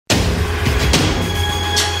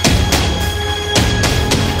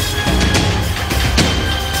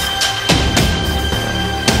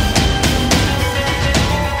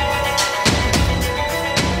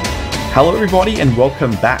Hello everybody and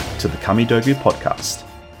welcome back to the Kamidogu podcast.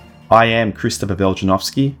 I am Christopher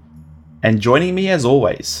Veljanovsky, and joining me as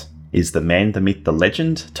always is the man, the myth, the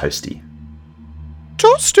legend, Toasty.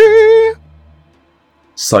 Toasty!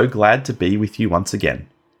 So glad to be with you once again.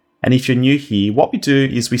 And if you're new here, what we do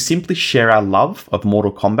is we simply share our love of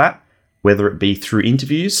Mortal Kombat, whether it be through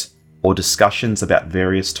interviews or discussions about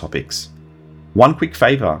various topics. One quick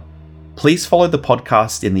favour, please follow the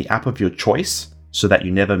podcast in the app of your choice so that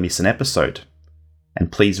you never miss an episode.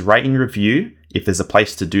 And please rate and review if there's a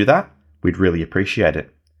place to do that. We'd really appreciate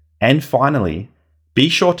it. And finally, be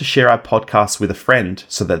sure to share our podcast with a friend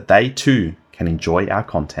so that they too can enjoy our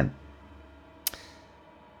content.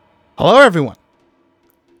 Hello, everyone.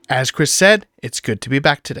 As Chris said, it's good to be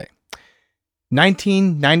back today.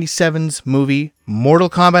 1997's movie Mortal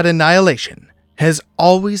Kombat Annihilation has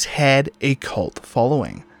always had a cult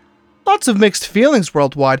following. Lots of mixed feelings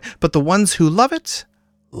worldwide, but the ones who love it,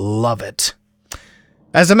 love it.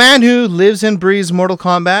 As a man who lives and breathes Mortal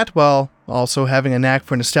Kombat while also having a knack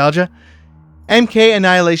for nostalgia, MK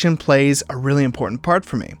Annihilation plays a really important part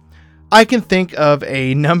for me. I can think of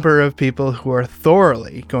a number of people who are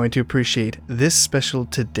thoroughly going to appreciate this special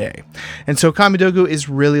today, and so Kamidogu is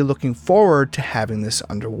really looking forward to having this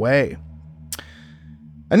underway.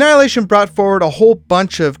 Annihilation brought forward a whole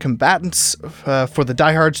bunch of combatants for the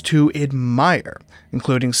diehards to admire,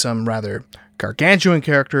 including some rather gargantuan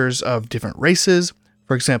characters of different races,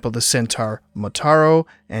 for example the Centaur Motaro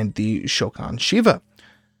and the Shokan Sheeva.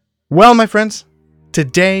 Well, my friends,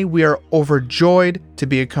 today we are overjoyed to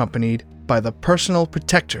be accompanied by the personal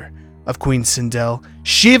protector of Queen Sindel,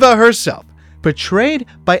 Sheeva herself, portrayed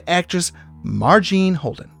by actress Marjean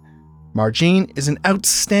Holden. Marjean is an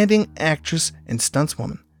outstanding actress and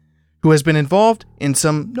stuntwoman who has been involved in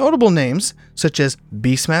some notable names such as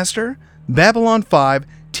Beastmaster, Babylon 5,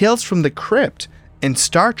 Tales from the Crypt, and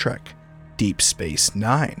Star Trek Deep Space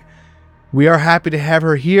Nine. We are happy to have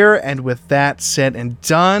her here, and with that said and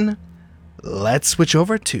done, let's switch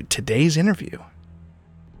over to today's interview.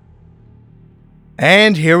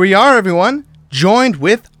 And here we are, everyone, joined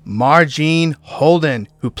with Marjean Holden,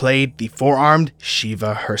 who played the four-armed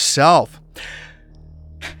Sheeva herself.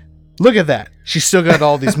 Look at that. She's still got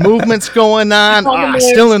all these movements going on.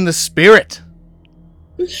 Still in the spirit.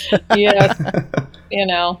 Yes.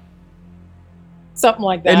 Something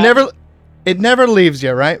like that. It never leaves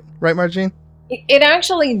you, right? Right, Marjean? It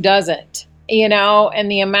actually doesn't, and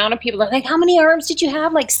the amount of people are like, how many arms did you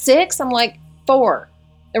have? Like 6? I'm like, 4.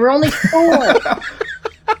 There were only 4.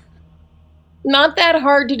 Not that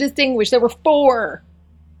hard to distinguish. There were 4.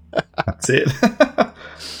 That's it.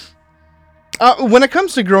 When it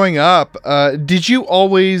comes to growing up, did you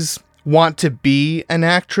always want to be an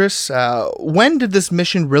actress? When did this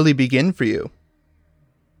mission really begin for you?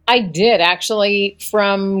 I did, actually.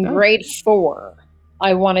 From grade 4,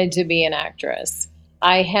 I wanted to be an actress.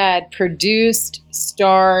 I had produced,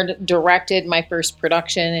 starred, directed my first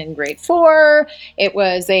production in grade 4. It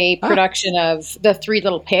was a production of The Three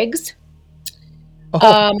Little Pigs.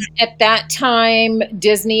 At that time,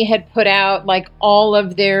 Disney had put out like all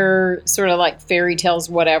of their sort of like fairy tales,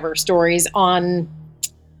 whatever stories on,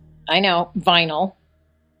 vinyl,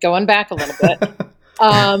 going back a little bit.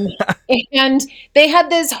 And they had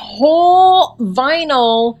this whole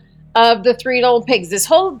vinyl of The Three Little Pigs, this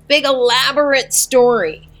whole big elaborate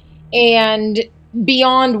story, and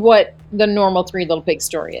beyond what the normal Three Little Pigs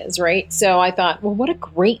story is, right? So I thought, well, what a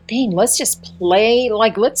great thing. Let's just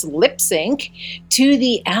let's lip sync to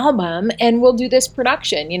the album and we'll do this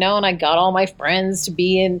production, and I got all my friends to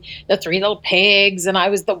be in The Three Little Pigs and I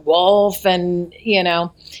was the wolf and,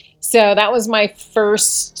 so that was my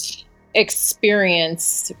first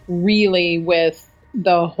experience really with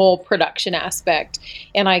the whole production aspect.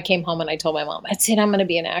 And I came home and I told my mom, that's it, I'm going to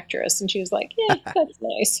be an actress. And she was like, yeah, that's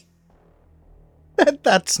nice.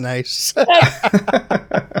 That's nice. And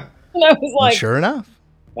I was like, sure enough.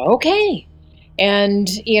 Okay. And,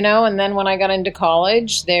 and then when I got into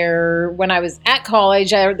college when I was at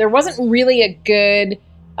college, there wasn't really a good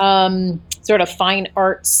sort of fine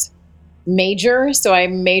arts major. So I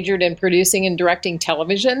majored in producing and directing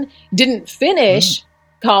television. Didn't finish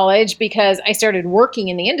college because I started working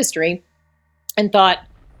in the industry and thought,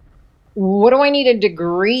 what do I need a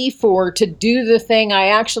degree for to do the thing I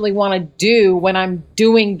actually want to do when I'm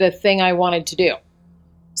doing the thing I wanted to do?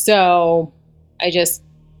 So I just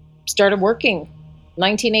started working.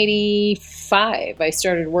 1985, I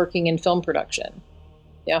started working in film production.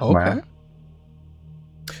 Yeah. Okay. Wow.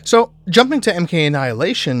 So jumping to MK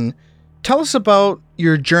Annihilation, tell us about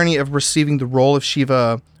your journey of receiving the role of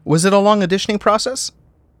Sheeva. Was it a long auditioning process?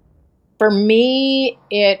 For me,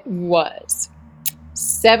 it was.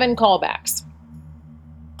 7 callbacks.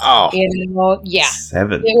 Oh, Yeah.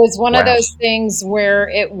 7. It was one of Wow. those things where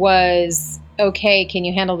it was, okay, can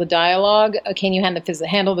you handle the dialogue? Can you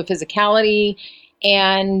handle the physicality?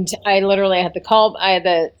 And I literally had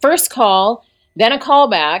the first call, then a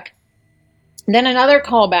callback, then another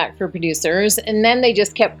callback for producers, and then they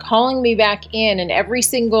just kept calling me back in, and every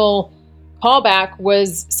single callback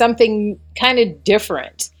was something kind of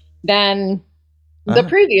different than the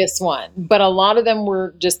previous one. But a lot of them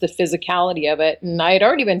were just the physicality of it, and I had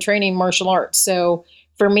already been training martial arts, so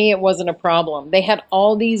for me it wasn't a problem. They had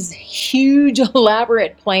all these huge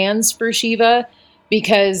elaborate plans for Sheeva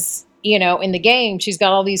because, in the game she's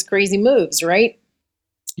got all these crazy moves, right?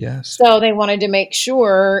 yes. So they wanted to make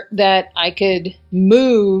sure that I could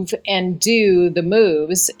move and do the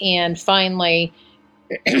moves. And finally,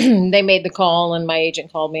 they made the call, and my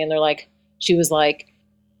agent called me, and she was like,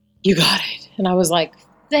 "You got it." And I was like,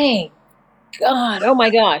 "Thank God. Oh my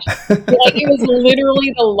gosh." It was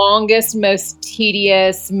literally the longest, most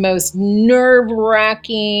tedious, most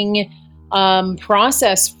nerve-wracking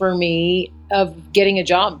process for me of getting a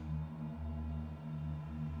job.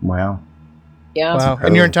 Wow. Yeah. Wow.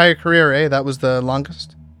 In your entire career, that was the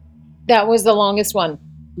longest? That was the longest one.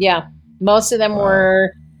 Yeah. Most of them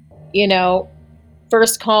were,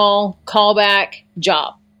 first call, callback,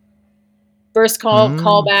 job. First call,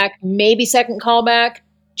 callback, maybe second callback,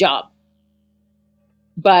 job.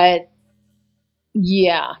 But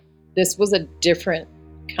yeah, this was a different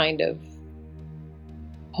kind of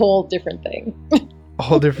whole different thing.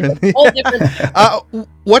 Whole different.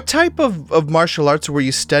 What type of martial arts were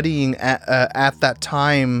you studying at that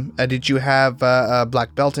time? Did you have a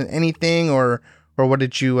black belt in anything, or what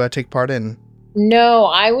did you take part in? No,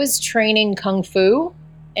 I was training Kung Fu,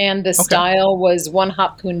 and the style was One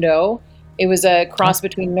Hop Kuen Do. It was a cross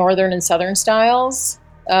between Northern and Southern styles,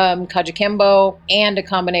 Kajikembo, and a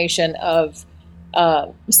combination of.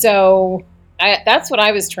 That's what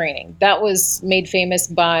I was training. That was made famous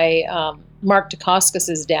by Mark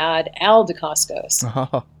Dacascos' dad, Al Dacascos.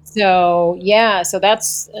 So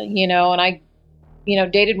that's, and I,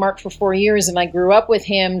 dated Mark for 4 years, and I grew up with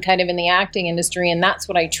him kind of in the acting industry, and that's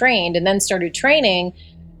what I trained, and then started training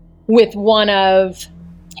with one of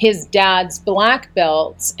his dad's black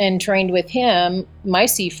belts and trained with him, my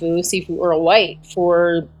Sifu Earl White,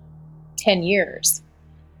 for 10 years.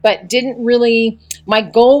 But didn't really, my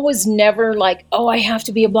goal was never like, oh, I have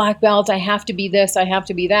to be a black belt, I have to be this, I have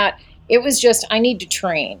to be that. It was just, I need to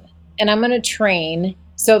train, and I'm going to train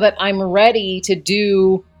so that I'm ready to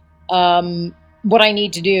do what I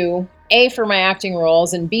need to do, A, for my acting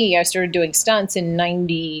roles, and B, I started doing stunts in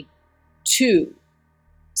 92.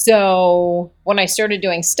 So when I started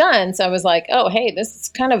doing stunts, I was like, oh, hey, this is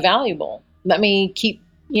kind of valuable. Let me keep,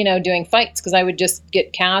 doing fights, because I would just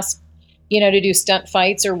get cast, to do stunt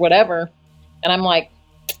fights or whatever. And I'm like,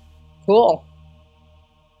 cool.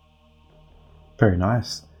 Very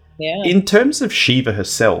nice. Yeah. In terms of Sheeva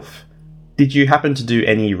herself, did you happen to do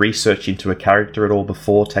any research into a character at all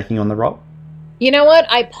before taking on the role? You know what?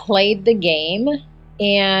 I played the game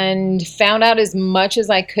and found out as much as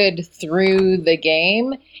I could through the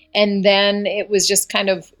game. And then it was just kind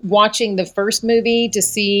of watching the first movie to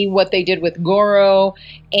see what they did with Goro,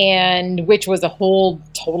 and which was a whole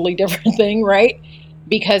totally different thing, right?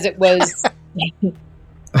 Because it was...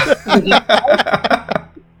 I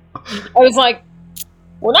was like,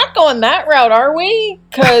 we're not going that route, are we?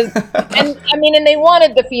 And they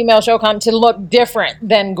wanted the female Shokan to look different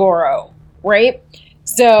than Goro, right?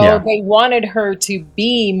 So they wanted her to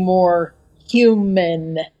be more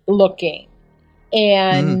human looking.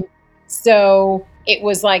 And so it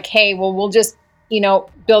was like, hey, well, we'll just,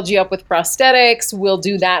 build you up with prosthetics. We'll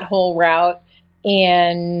do that whole route.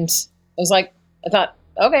 And I thought,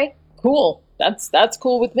 okay, cool. That's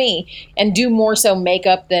cool with me. And do more so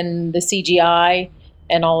makeup than the CGI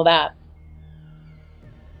and all of that.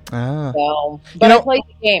 But I played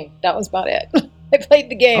the game. That was about it. I played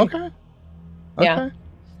the game. Okay. Yeah.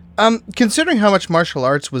 Considering how much martial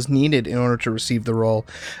arts was needed in order to receive the role,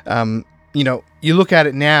 you look at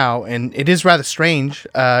it now, and it is rather strange,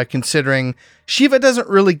 considering Sheeva doesn't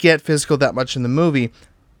really get physical that much in the movie.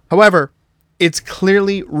 However, it's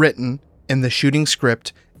clearly written in the shooting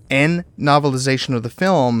script and novelization of the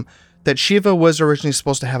film that Sheeva was originally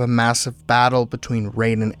supposed to have a massive battle between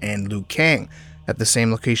Raiden and Liu Kang at the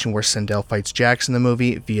same location where Sindel fights Jax in the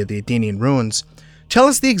movie via the Adenian ruins. Tell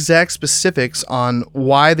us the exact specifics on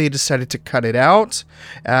why they decided to cut it out,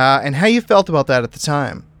 and how you felt about that at the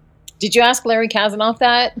time. Did you ask Larry Kazanoff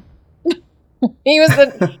that? he was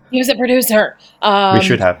the producer. We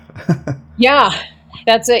should have. Yeah,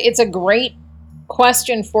 it's a great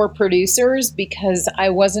question for producers because I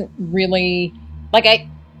wasn't really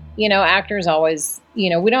actors always, we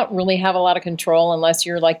don't really have a lot of control unless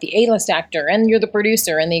you're like the A-list actor and you're the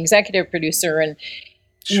producer and the executive producer and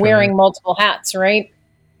wearing multiple hats, right?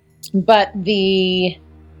 But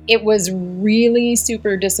it was really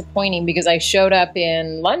super disappointing because I showed up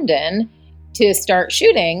in London to start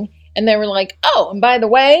shooting and they were like, oh, and by the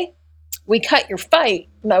way, we cut your fight.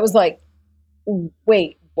 And I was like,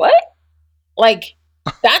 wait, what? Like,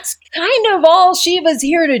 that's kind of all Sheeva's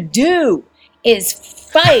here to do is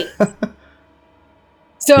fight.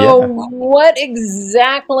 So what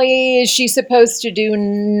exactly is she supposed to do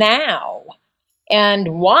now?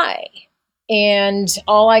 And why? And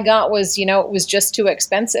all I got was, it was just too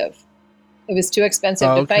expensive. It was too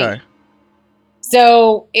expensive to fight.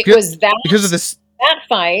 So it was that because of this that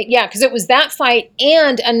fight. Yeah, because it was that fight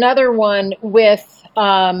and another one with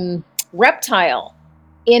Reptile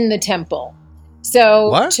in the temple. So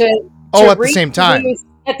what? at the same time.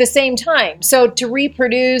 At the same time. So to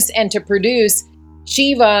reproduce and to produce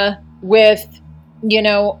Sheeva with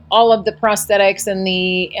all of the prosthetics and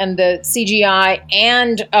the CGI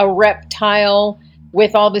and a reptile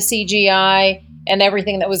with all the CGI and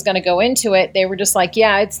everything that was going to go into it, they were just like,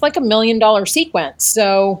 yeah, it's like $1 million sequence.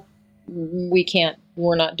 So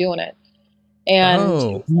we're not doing it. And it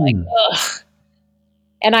was like, ugh.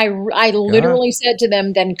 And I literally said to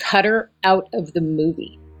them, then cut her out of the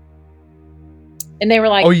movie. And they were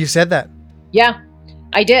like, oh, you said that? Yeah,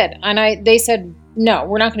 I did. And they said, no,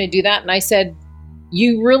 we're not going to do that. And I said,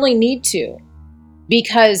 you really need to,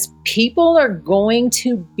 because people are going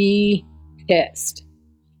to be pissed.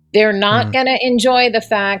 They're not going to enjoy the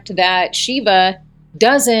fact that Sheeva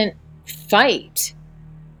doesn't fight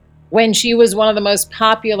when she was one of the most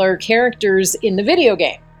popular characters in the video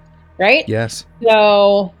game, right? Yes.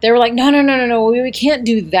 So they were like, no, we can't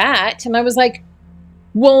do that. And I was like,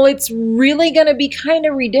 well, it's really going to be kind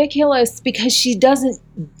of ridiculous because she doesn't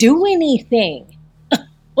do anything.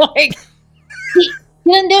 Like, she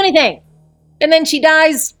didn't do anything. And then she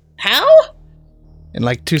dies. How? In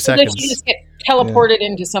like 2 seconds. Then she just get teleported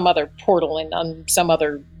into some other portal in some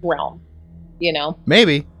other realm.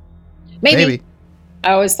 Maybe.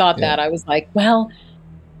 I always thought that. I was like, well,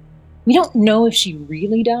 we don't know if she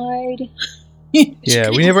really died.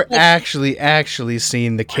 Yeah, we never actually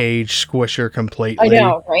seen the cage squish her completely. I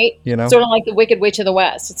know, right? Sort of like the Wicked Witch of the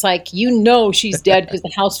West. It's like, she's dead because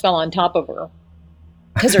the house fell on top of her.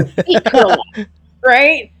 Because her feet curled up,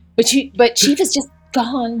 right? But Sheeva's just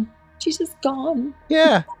gone. She's just gone.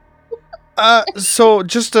 Yeah. So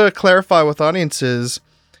just to clarify with audiences,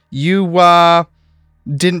 you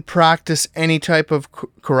didn't practice any type of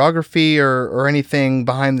choreography or anything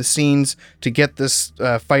behind the scenes to get this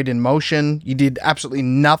fight in motion? You did absolutely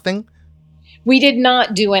nothing? We did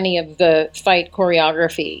not do any of the fight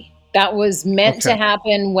choreography. That was meant to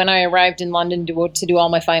happen when I arrived in London to do all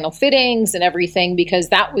my final fittings and everything, because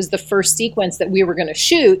that was the first sequence that we were going to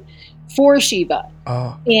shoot for Sheeva.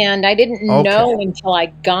 Oh. And I didn't know until I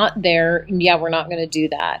got there, yeah, we're not going to do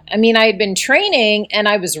that. I mean, I had been training and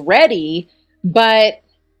I was ready, but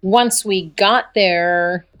once we got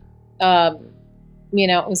there, it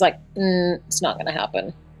was like, it's not going to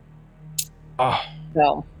happen. Oh.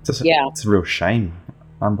 So, it's a real shame.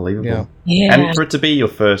 Unbelievable. Yeah. And for it to be your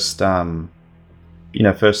first,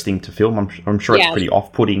 first thing to film, I'm sure it's pretty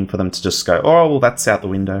off-putting for them to just go, oh, well, that's out the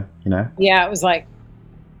window, Yeah, it was like,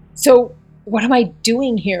 so what am I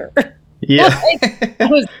doing here? Yeah.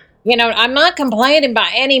 I'm not complaining by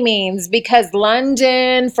any means, because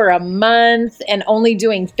London for a month and only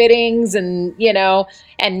doing fittings and,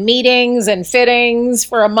 and meetings and fittings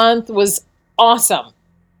for a month was awesome.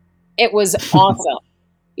 It was awesome.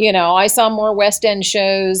 I saw more West End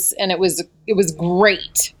shows and it was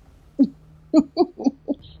great.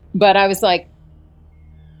 But I was like,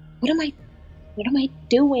 what am I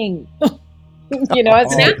doing? As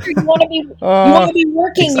an actor, you want to be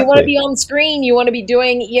working, exactly. You want to be on screen, you want to be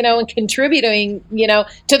doing, and contributing,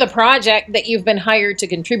 to the project that you've been hired to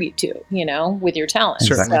contribute to, with your talent.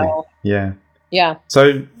 Exactly. So, yeah.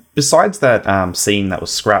 So besides that scene that was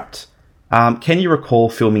scrapped, can you recall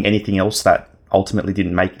filming anything else that ultimately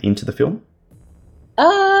didn't make it into the film?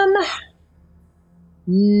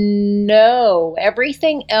 No.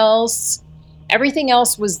 Everything else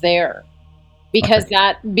was there. Because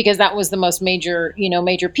that was the most major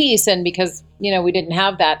piece, and because we didn't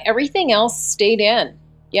have that, everything else stayed in.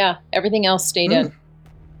 Yeah, everything else stayed in.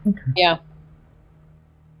 Okay. Yeah.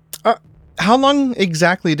 How long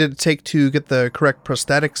exactly did it take to get the correct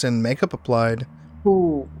prosthetics and makeup applied?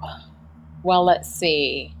 Ooh. Well, let's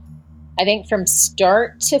see. I think from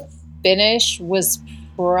start to finish was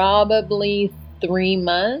probably 3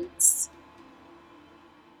 months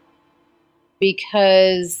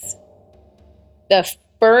because the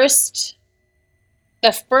first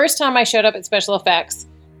time I showed up at special effects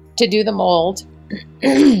to do the mold,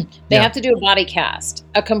 they have to do a body cast,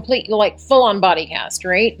 a complete, like, full-on body cast,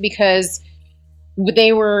 right? Because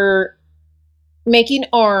they were making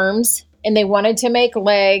arms and they wanted to make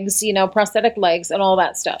legs, prosthetic legs and all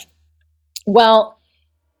that stuff. Well,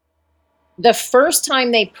 the first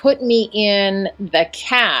time they put me in the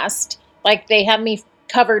cast, like, they had me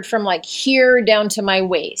covered from like here down to my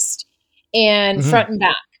waist and front and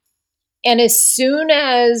back. And as soon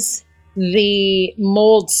as the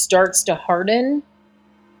mold starts to harden,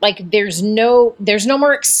 like, there's no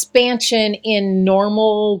more expansion in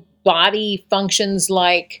normal body functions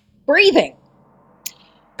like breathing.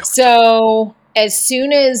 So as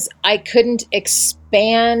soon as I couldn't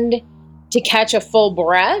expand to catch a full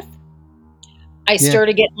breath, I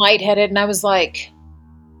started getting lightheaded, and I was like,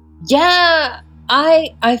 yeah,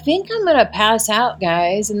 I think I'm going to pass out,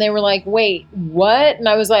 guys. And they were like, wait, what? And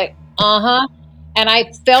I was like, uh-huh. And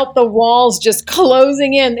I felt the walls just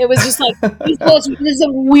closing in. It was just like, this is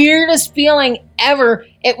the weirdest feeling ever.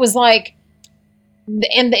 It was like,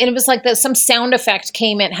 and it was like some sound effect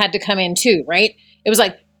had to come in too, right? It was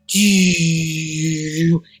like,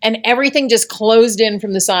 and everything just closed in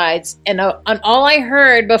from the sides. And all I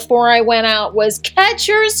heard before I went out was, catch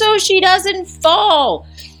her so she doesn't fall.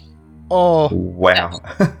 Oh, wow.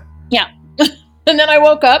 Yeah. And then I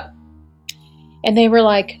woke up and they were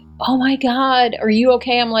like, oh my God, are you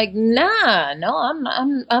okay? I'm like, nah, no,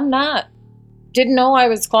 I'm not. Didn't know I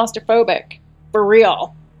was claustrophobic. For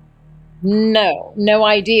real. No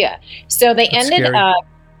idea. So they ended up,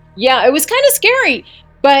 it was kind of scary.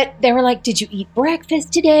 But they were like, did you eat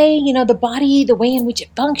breakfast today? The body, the way in which it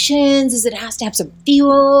functions, is it has to have some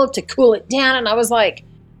fuel to cool it down. And I was like,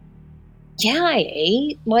 yeah, I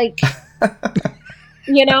ate. Like, I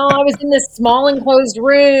was in this small enclosed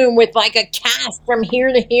room with like a cast from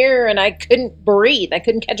here to here, and I couldn't breathe. I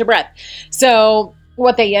couldn't catch a breath. So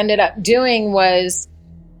what they ended up doing was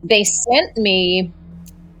they sent me,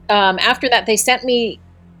 after that, they sent me,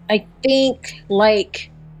 I think, like,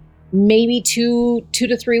 maybe 2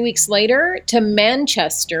 to 3 weeks later to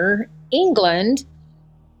Manchester, England,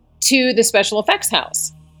 to the special effects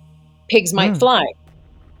house, Pigs Might Fly,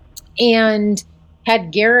 and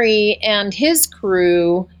had Gary and his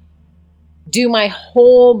crew do my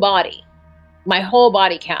whole body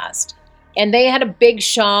cast. And they had a big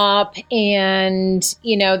shop, and,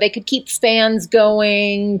 they could keep fans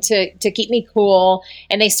going to keep me cool.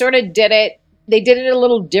 And they sort of did it. They did it a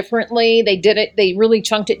little differently. They really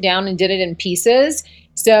chunked it down and did it in pieces.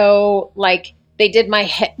 So, like, they did my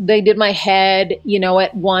head,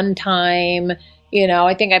 at one time.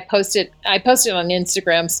 I think I posted on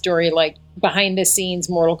Instagram story, like, behind the scenes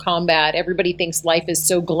Mortal Kombat. Everybody thinks life is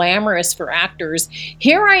so glamorous for actors.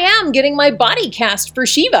 Here I am getting my body cast for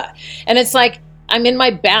Sheeva. And it's like, I'm in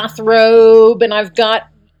my bathrobe and I've got,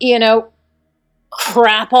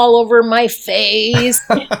 crap all over my face.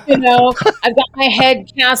 I've got my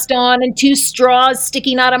head cast on and 2 straws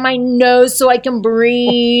sticking out of my nose so I can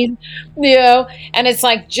breathe, and it's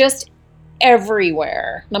like just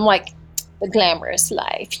everywhere. And I'm like, the glamorous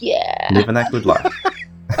life. Yeah. Living that good life.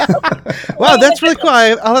 Wow, that's really cool.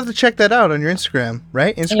 I'll have to check that out on your Instagram,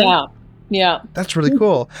 right? Instagram? Yeah. That's really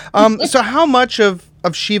cool. So how much of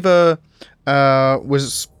Sheeva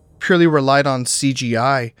was purely relied on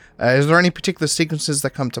CGI? Is there any particular sequences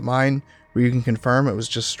that come to mind where you can confirm it was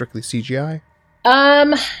just strictly CGI?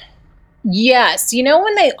 Yes.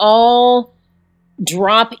 When they all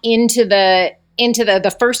drop into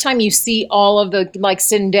the first time you see all of the, like,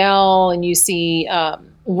 Sindel, and you see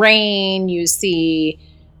Rain, you see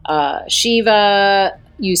Sheeva,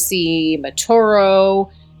 you see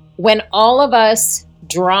Matoro, when all of us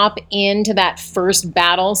drop into that first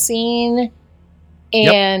battle scene,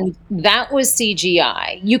 and that was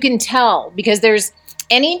CGI. You can tell because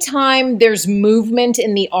anytime there's movement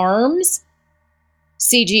in the arms,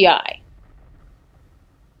 CGI.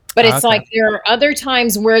 But it's like there are other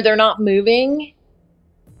times where they're not moving,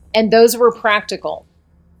 and those were practical.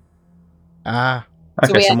 Okay,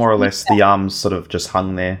 so more or less the arms sort of just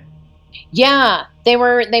hung there. Yeah, they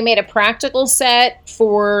made a practical set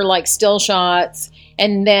for, like, still shots,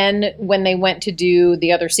 and then when they went to do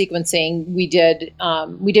the other sequencing, we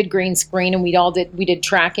did green screen, and we did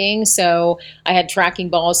tracking. So I had tracking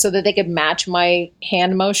balls so that they could match my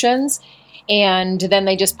hand motions. And then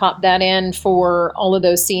they just popped that in for all of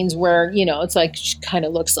those scenes where, it's like, kind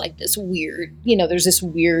of looks like this weird, there's this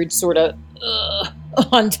weird sort of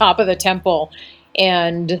on top of the temple.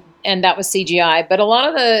 and that was CGI. But a lot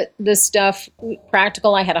of the stuff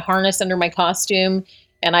practical. I had a harness under my costume,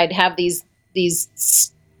 and I'd have these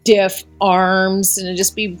stiff arms, and it'd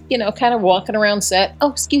just be, kind of walking around set.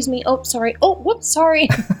 Oh, excuse me. Oh, sorry. Oh, whoops, sorry.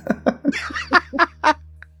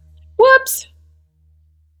 Whoops.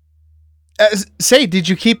 Say, did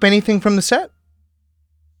you keep anything from the set?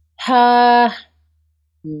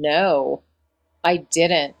 No, I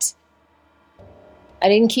didn't. I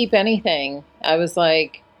didn't keep anything. I was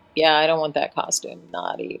like, yeah, I don't want that costume.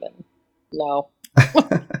 Not even. No.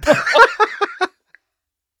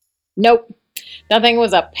 Nope. Nothing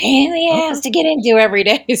was a pain in the ass to get into every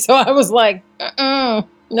day. So I was like,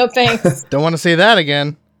 no thanks. Don't want to see that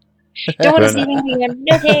again. Don't want to see that again.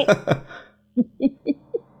 No thanks.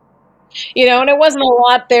 And it wasn't a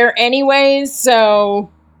lot there anyways. So,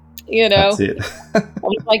 That's it. I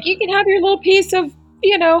was like, you can have your little piece of,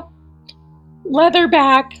 leather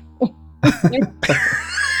back.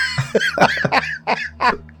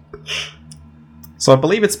 So I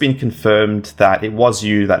believe it's been confirmed that it was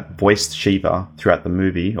you that voiced Sheeva throughout the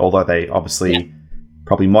movie, although they obviously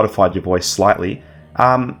probably modified your voice slightly.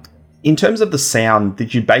 In terms of the sound,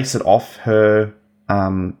 did you base it off her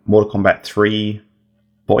Mortal Kombat 3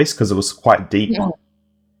 voice? Because it was quite deep.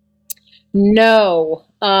 No.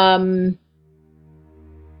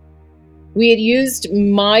 We had used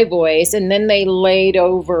my voice, and then they laid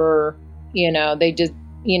over, they just,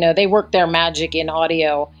 they worked their magic in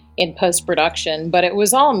audio in post-production, but it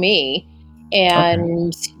was all me.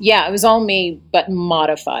 And yeah, it was all me, but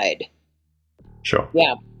modified. Sure.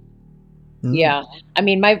 Yeah. Mm. Yeah. I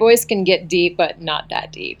mean, my voice can get deep, but not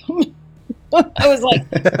that deep. I was like,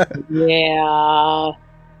 yeah,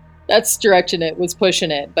 that's stretching it, was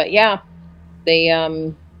pushing it. But yeah, they,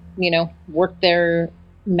 worked their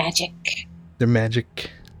magic. Their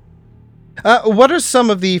magic. What are some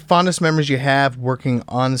of the fondest memories you have working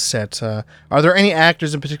on set? Are there any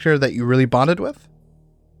actors in particular that you really bonded with?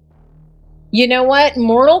 You know what?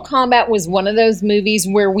 Mortal Kombat was one of those movies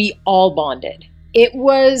where we all bonded. It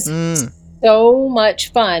was so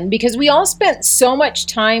much fun because we all spent so much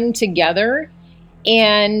time together.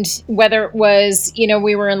 And whether it was,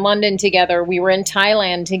 we were in London together, we were in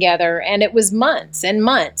Thailand together, and it was months and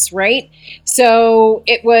months, right? So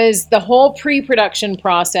it was the whole pre-production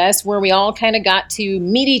process where we all kind of got to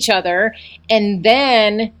meet each other and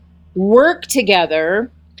then work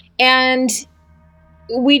together. And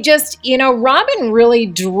we just, Robin really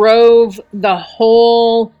drove the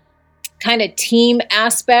whole kind of team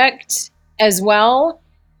aspect as well.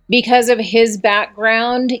 Because of his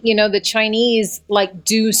background, the Chinese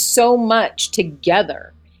do so much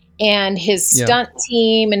together, and his stunt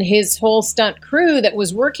team and his whole stunt crew that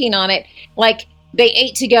was working on it, they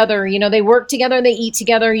ate together, they work together, they eat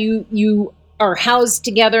together, you are housed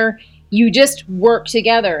together, you just work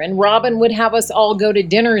together. And Robin would have us all go to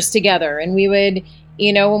dinners together. And we would,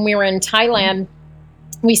 when we were in Thailand,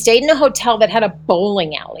 we stayed in a hotel that had a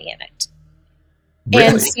bowling alley in it. Really?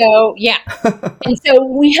 And so, yeah. And so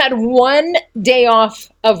we had one day off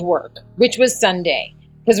of work, which was Sunday,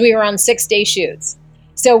 because we were on 6-day shoots.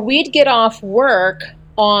 So we'd get off work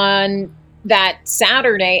on that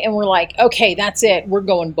Saturday and we're like, okay, that's it. We're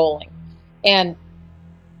going bowling. And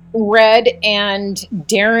Red and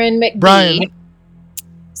Darren McBee Brian.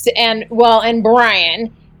 and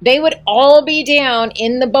Brian, they would all be down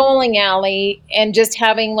in the bowling alley and just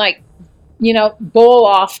having bowl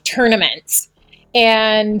off tournaments.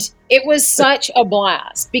 And it was such a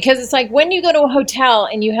blast because it's like when you go to a hotel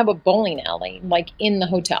and you have a bowling alley, in the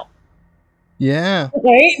hotel. Yeah.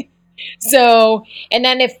 Right. So, and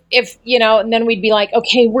then if and then we'd be like,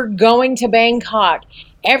 okay, we're going to Bangkok,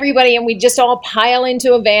 everybody. And we'd just all pile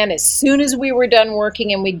into a van as soon as we were done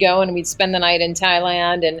working, and we'd go and we'd spend the night in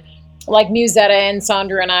Thailand. And Musetta and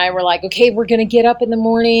Sandra and I were like, okay, we're going to get up in the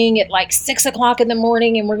morning at 6 o'clock in the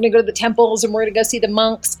morning, and we're going to go to the temples and we're going to go see the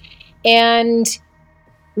monks. And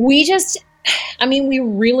we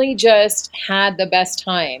really just had the best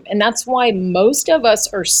time. And that's why most of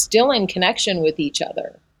us are still in connection with each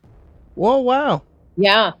other. Whoa, wow.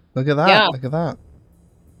 Yeah. Look at that. Yeah. Look at that.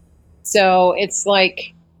 So it's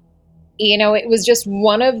it was just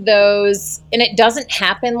one of those, and it doesn't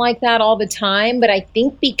happen like that all the time, but I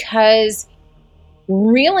think because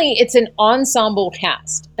really it's an ensemble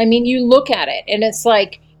cast. I mean, you look at it and it's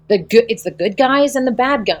it's the good guys and the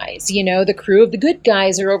bad guys. The crew of the good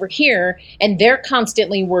guys are over here and they're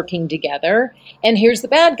constantly working together. And here's the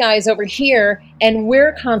bad guys over here and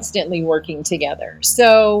we're constantly working together.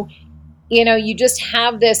 So, you just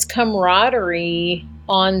have this camaraderie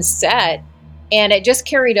on set, and it just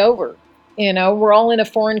carried over. We're all in a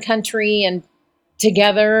foreign country and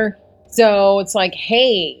together. So it's like,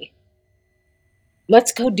 hey,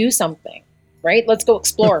 let's go do something, right? Let's go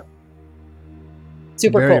explore.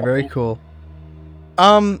 Super very, cool. very cool.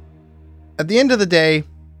 At the end of the day,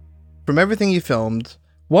 from everything you filmed,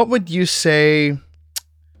 what would you say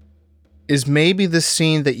is maybe the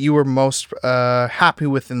scene that you were most happy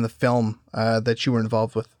with in the film that you were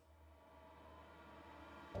involved with?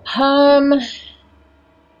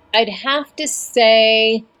 I'd have to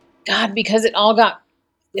say, God, because it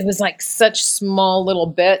was like such small little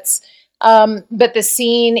bits. But the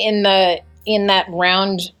scene in the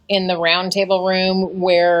round table room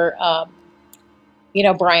where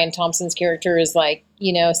Brian Thompson's character is like,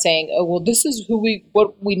 saying, oh, well, this is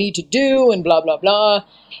what we need to do and blah, blah, blah.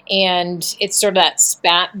 And it's sort of that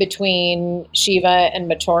spat between Sheeva and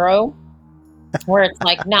Motoro where it's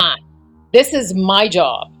like, nah, this is my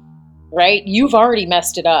job, right? You've already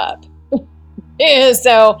messed it up.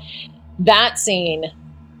 So that scene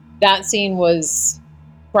was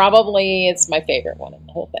probably, it's my favorite one in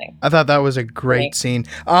the whole thing. I thought that was a great scene.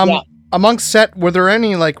 Yeah. Amongst set, were there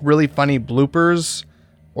any like really funny bloopers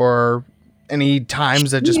or any times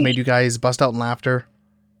that just made you guys bust out in laughter?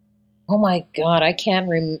 Oh my God, I can't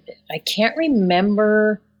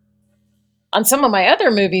remember. On some of my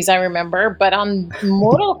other movies I remember, but on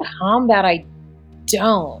Mortal Kombat I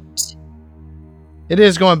don't. It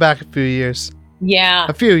is going back a few years. Yeah.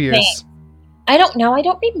 A few years. I don't know. I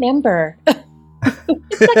don't remember.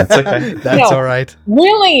 That's okay. That's all right.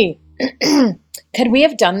 Really? Could we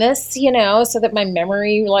have done this, so that my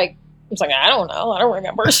memory, like, it's like, I don't know. I don't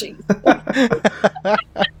remember.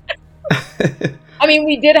 I mean,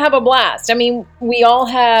 we did have a blast. I mean, we all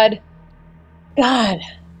had, God,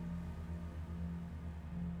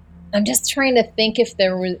 I'm just trying to think if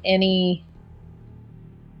there was any,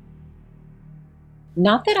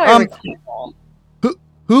 not that I recall.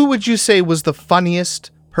 Who would you say was the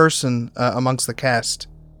funniest person amongst the cast?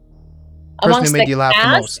 Person who made you laugh the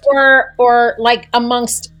most? Or like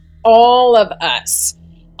amongst all of us?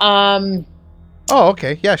 Oh,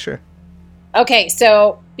 okay. Yeah, sure. Okay,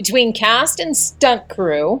 so between cast and stunt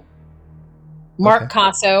crew, Mark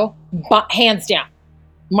Casso, hands down.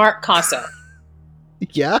 Mark Casso.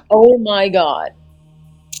 Yeah? Oh my God.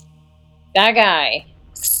 That guy,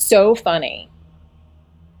 so funny.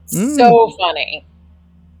 So funny.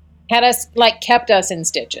 Kept us in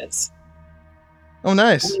stitches. Oh,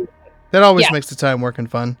 nice. That always makes the time working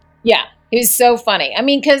fun. Yeah, he was so funny. I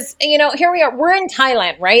mean, because, here we are. We're in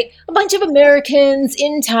Thailand, right? A bunch of Americans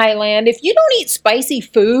in Thailand. If you don't eat spicy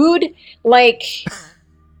food, like,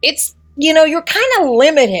 it's, you're kind of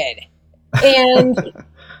limited. And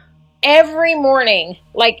every morning,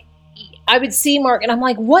 like, I would see Mark and I'm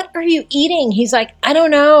like, what are you eating? He's like, I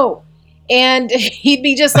don't know. And he'd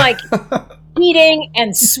be just like eating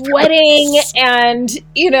and sweating and,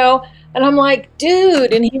 and I'm like,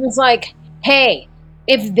 dude. And he was like, hey,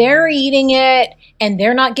 if they're eating it and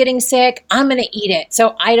they're not getting sick, I'm going to eat it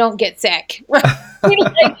so I don't get sick. And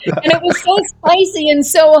it was so spicy and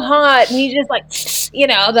so hot. And he's just like,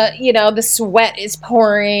 the sweat is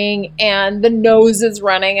pouring and the nose is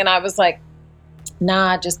running. And I was like,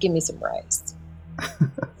 nah, just give me some rice.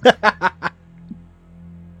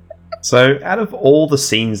 So, out of all the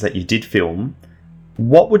scenes that you did film,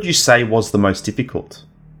 what would you say was the most difficult?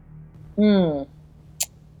 What's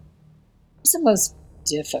the most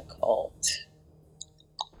difficult?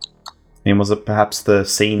 And was it perhaps the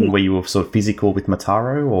scene where you were sort of physical with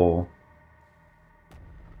Motaro, or?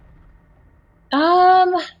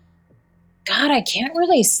 God, I can't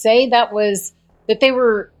really say that they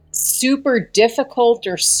were super difficult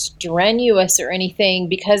or strenuous or anything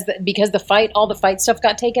because all the fight stuff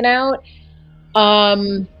got taken out. I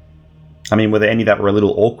mean, were there any that were a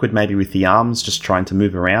little awkward, maybe with the arms just trying to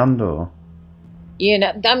move around, or?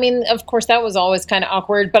 I mean, of course that was always kind of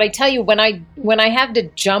awkward, but I tell you, when I have to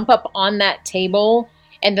jump up on that table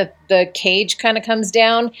and the cage kind of comes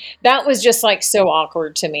down, that was just like so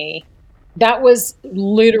awkward to me. That was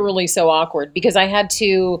literally so awkward because I had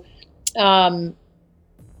to,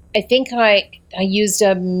 I think I used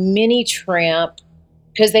a mini tramp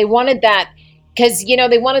because they wanted that, because,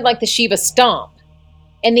 they wanted like the Sheeva stomp.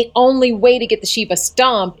 And the only way to get the Sheeva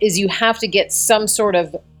stomp is you have to get some sort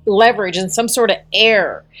of leverage and some sort of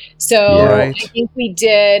air. So I think we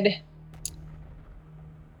did,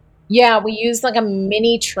 we used like a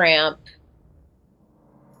mini tramp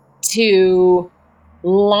to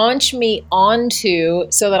launch me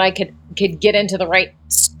onto so that I could get into the right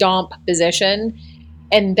stomp position.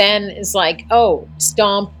 And then it's like, oh,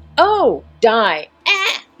 stomp, oh, die,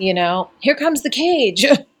 here comes the cage.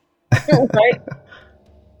 Right?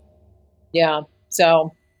 Yeah.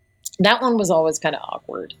 So that one was always kind of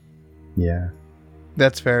awkward. Yeah.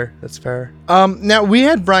 That's fair. That's fair. Now, we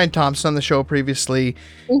had Brian Thompson on the show previously.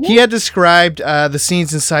 Mhm. He had described the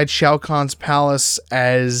scenes inside Shao Kahn's palace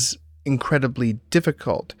as incredibly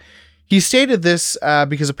difficult. He stated this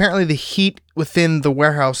because apparently the heat within the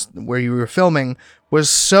warehouse where you were filming was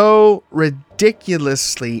so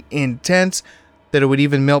ridiculously intense that it would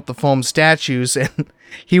even melt the foam statues, and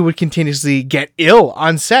he would continuously get ill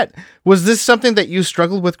on set. Was this something that you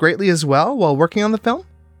struggled with greatly as well while working on the film?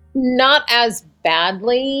 Not as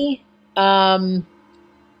badly,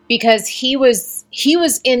 because he was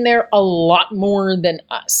in there a lot more than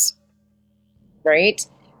us, right?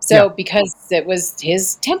 So because it was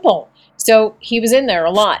his temple, so he was in there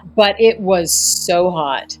a lot, but it was so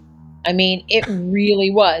hot. I mean, it really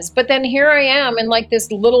was. But then here I am in like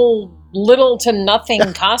this little to nothing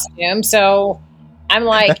costume, so I'm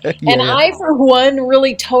like, I for one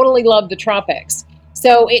really totally love the tropics,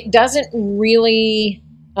 so it doesn't really.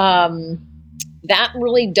 That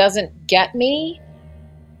really doesn't get me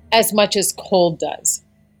as much as cold does.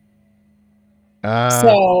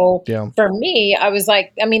 So for me, I was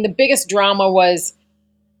like, I mean, the biggest drama was,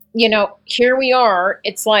 here we are.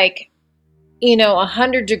 It's like,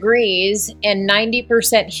 100 degrees and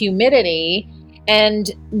 90% humidity, and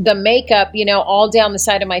the makeup, all down the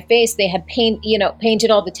side of my face. They had painted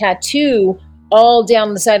all the tattoo all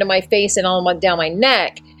down the side of my face and all down my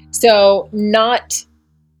neck. So not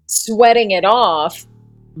sweating it off,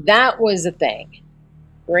 that was a thing,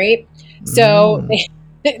 right? So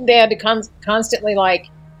they had to constantly like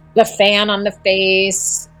the fan on the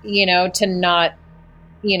face, to not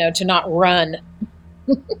run.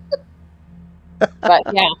 But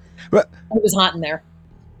yeah, it was hot in there.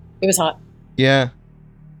 It was hot. Yeah.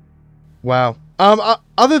 Wow.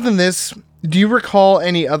 Other than this, do you recall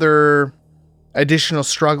any other additional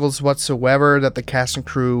struggles whatsoever that the cast and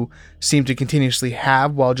crew seem to continuously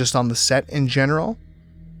have while just on the set in general?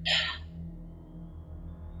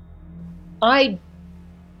 I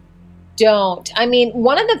don't. I mean,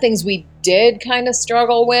 one of the things we did kind of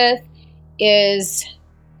struggle with is,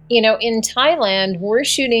 in Thailand, we're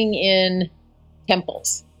shooting in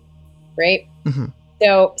temples, right? Mm-hmm.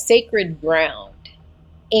 So sacred ground.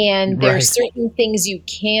 And there's certain things you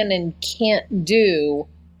can and can't do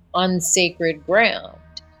on sacred ground.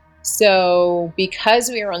 So because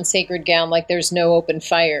we were on sacred ground, like there's no open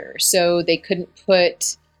fire. So they couldn't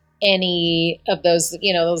put any of those,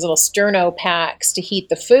 those little sterno packs to heat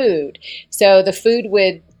the food. So the food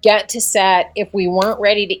would get to set. If we weren't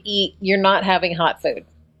ready to eat, you're not having hot food.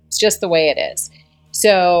 It's just the way it is.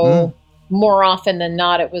 So more often than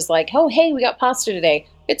not, it was like, oh, hey, we got pasta today.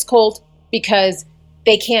 It's cold because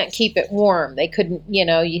they can't keep it warm. They couldn't,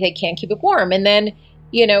 they can't keep it warm. And then,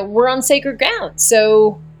 we're on sacred ground.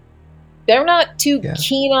 So they're not too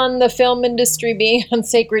keen on the film industry being on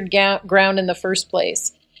sacred ground in the first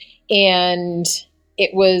place. And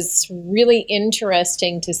it was really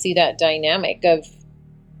interesting to see that dynamic of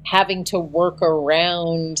having to work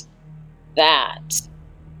around that.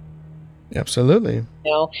 Absolutely.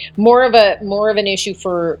 More of an issue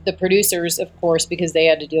for the producers, of course, because they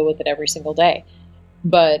had to deal with it every single day.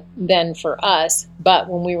 But then for us,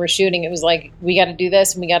 when we were shooting, it was like, we got to do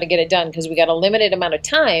this and we got to get it done because we got a limited amount of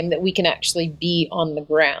time that we can actually be on the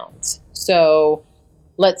grounds. So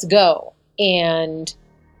let's go. And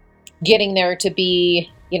getting there to be,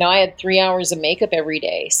 I had 3 hours of makeup every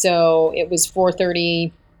day. So it was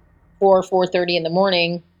 4:30 in the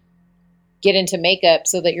morning, get into makeup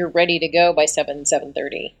so that you're ready to go by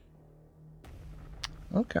 7:30.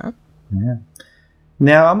 Okay. Yeah.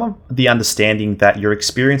 Now, I'm of the understanding that your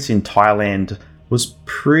experience in Thailand was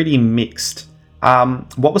pretty mixed.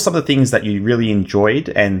 What were some of the things that you really enjoyed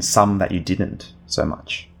and some that you didn't so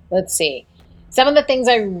much? Let's see. Some of the things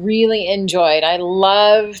I really enjoyed. I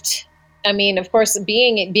loved, of course,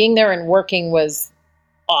 being there and working was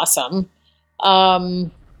awesome.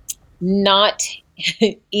 Not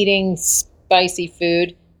eating spicy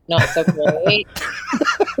food, not so great.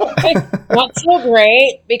 Not so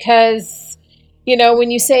great because, when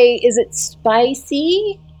you say, is it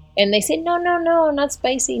spicy? And they say, no, not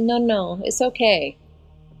spicy. No, it's okay.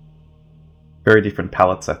 Very different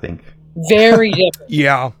palates, I think. Very different.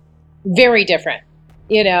 Yeah. Very different,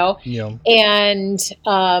 Yeah. And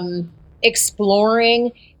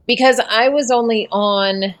exploring, because I was only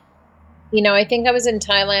on, I think I was in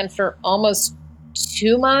Thailand for almost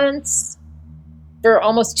 2 months.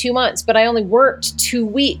 But I only worked 2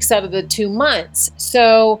 weeks out of the 2 months.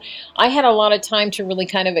 So I had a lot of time to really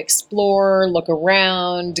kind of explore, look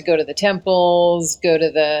around, go to the temples, go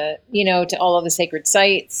to the, to all of the sacred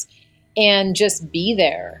sites and just be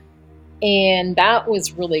there. And that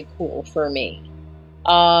was really cool for me.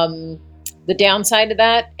 The downside of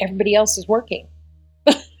that, everybody else is working.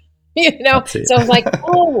 That's it. So I was like,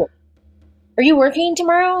 oh, are you working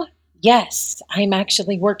tomorrow? Yes, I'm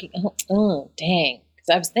actually working. Oh, dang. Because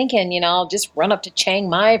I was thinking, I'll just run up to Chiang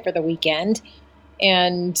Mai for the weekend.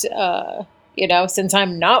 And, since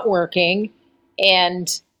I'm not working, and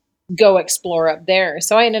go explore up there.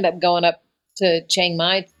 So I ended up going up to Chiang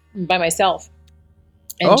Mai by myself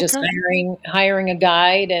and just Okay. hiring a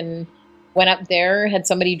guide, and went up there, had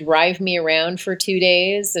somebody drive me around for 2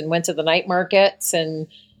 days, and went to the night markets and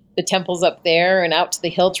the temples up there, and out to the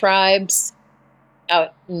hill tribes,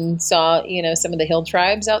 out and saw, some of the hill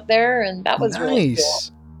tribes out there. And that was really cool.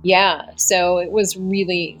 Nice. Yeah. So it was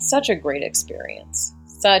really such a great experience.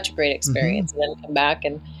 Such a great experience. And then come back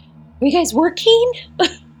and, are you guys working?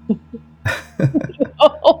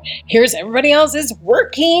 Here's everybody else is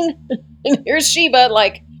working. And here's Sheeva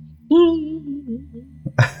like,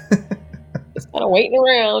 just kind of waiting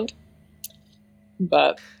around.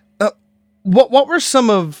 But what were some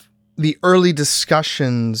of the early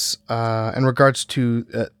discussions in regards to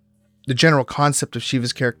the general concept of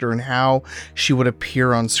Sheeva's character and how she would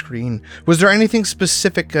appear on screen? Was there anything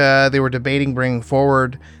specific they were debating bringing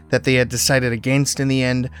forward that they had decided against in the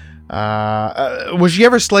end? Was she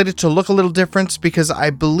ever slated to look a little different? Because I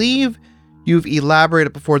believe you've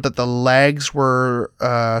elaborated before that the legs were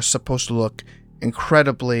supposed to look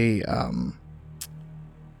incredibly,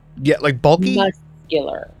 like bulky?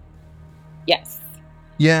 Muscular. Yes.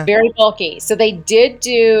 Yeah. Very bulky. So they did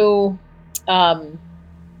do a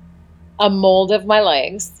mold of my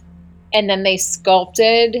legs, and then they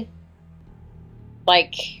sculpted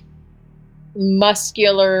like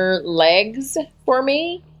muscular legs for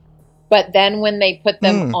me. But then when they put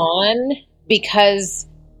them on, because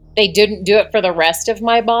they didn't do it for the rest of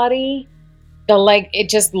my body, the leg, it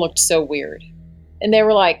just looked so weird. And they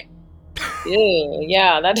were like, ew,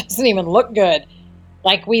 yeah, that doesn't even look good.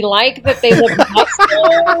 Like, we like that they look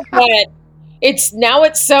muscular, but it's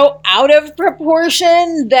so out of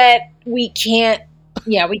proportion that we can't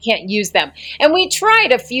use them. And they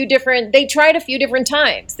tried a few different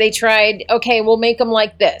times. They tried, okay, we'll make them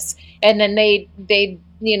like this. And then they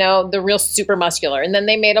the real super muscular. And then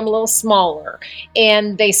they made them a little smaller.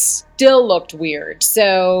 And they still looked weird.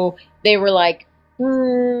 So they were like,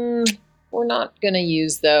 we're not going to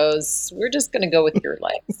use those. We're just going to go with your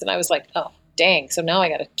legs. And I was like, oh, dang. So now I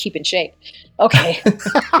got to keep in shape. Okay.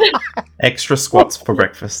 Extra squats for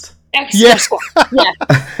breakfast. Extra squats. Yeah.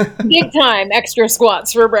 Big time extra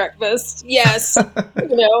squats for breakfast. Yes. It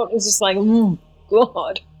was just like,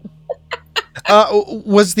 God.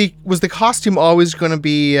 Was the costume always going to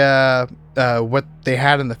be what they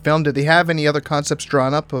had in the film? Did they have any other concepts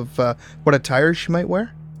drawn up of what attire she might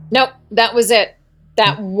wear? Nope, that was it.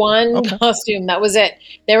 That one costume, that was it.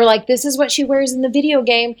 They were like, this is what she wears in the video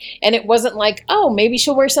game. And it wasn't like, oh, maybe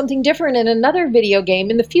she'll wear something different in another video game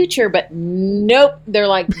in the future. But nope, they're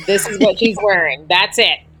like, this is what she's wearing. That's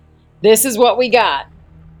it. This is what we got.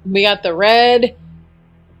 We got the red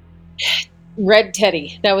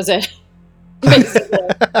teddy. That was it. Basically.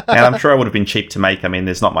 And I'm sure it would have been cheap to make. I mean,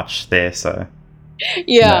 there's not much there, so...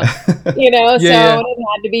 Yeah. So Yeah. it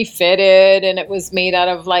had to be fitted, and it was made out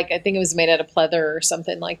of, like, I think it was made out of pleather or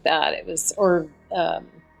something like that. It was, or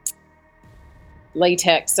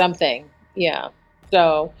latex, something. Yeah.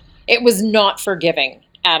 So it was not forgiving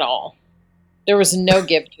at all. There was no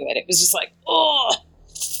give to it. It was just like, oh.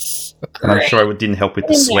 And I'm sure it didn't help with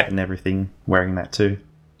the sweat and everything, wearing that too.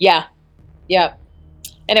 Yeah. Yeah.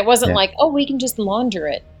 And it wasn't like, oh, we can just launder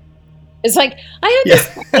it. It's like, I have this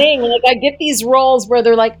thing, like, I get these roles where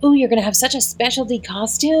they're like, oh, you're going to have such a specialty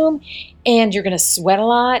costume, and you're going to sweat a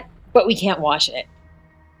lot, but we can't wash it.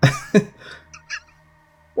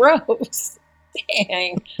 Gross.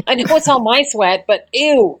 Dang. I know it's all my sweat, but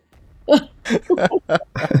ew.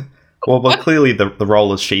 Well, clearly the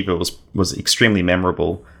role as Sheeva was extremely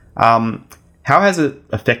memorable. How has it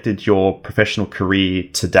affected your professional career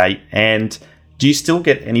to date? And do you still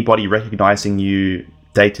get anybody recognizing you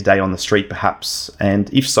day to day on the street, perhaps?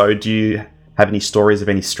 And if so, do you have any stories of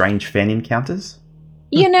any strange fan encounters?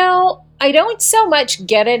 I don't so much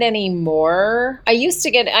get it anymore. I used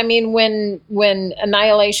to get, I mean, when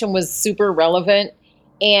Annihilation was super relevant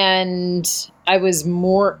and I was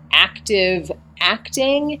more active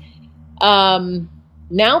acting,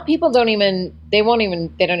 now people don't even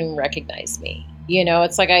recognize me.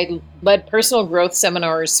 It's like I led personal growth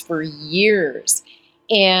seminars for years.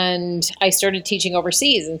 And I started teaching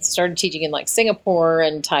overseas and started teaching in like Singapore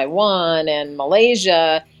and Taiwan and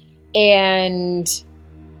Malaysia. And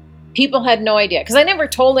People had no idea because I never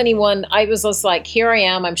told anyone. I was just like, here I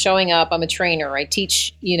am. I'm showing up. I'm a trainer. I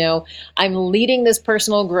teach, I'm leading this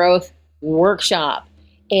personal growth workshop,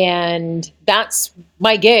 and that's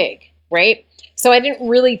my gig, right? So I didn't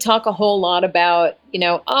really talk a whole lot about,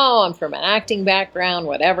 oh, I'm from an acting background,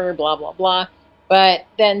 whatever, blah, blah, blah. But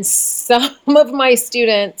then some of my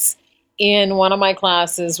students in one of my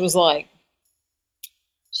classes was like,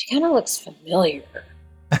 she kind of looks familiar.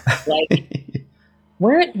 Like,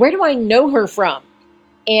 where do I know her from?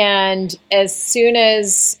 And as soon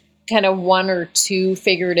as kind of one or two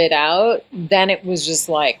figured it out, then it was just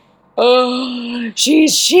like, oh,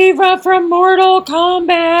 she's Sheeva from Mortal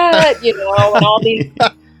Kombat, and all these,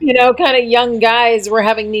 kind of young guys were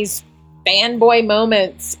having these fanboy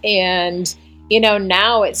moments. And,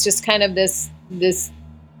 now it's just kind of this,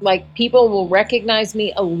 like, people will recognize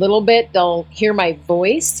me a little bit. They'll hear my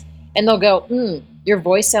voice and they'll go, your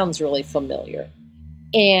voice sounds really familiar.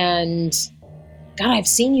 And God, I've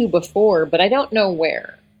seen you before, but I don't know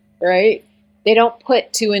where, right? They don't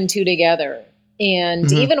put two and two together.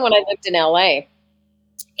 And even when I lived in LA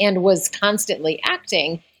and was constantly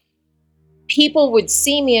acting, people would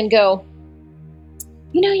see me and go,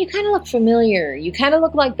 you kind of look familiar. You kind of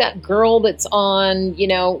look like that girl that's on,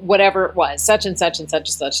 whatever it was, such and such and such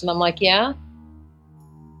and such. And I'm like, yeah,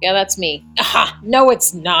 that's me. Aha, no,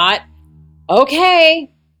 it's not.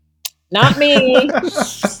 Okay, not me.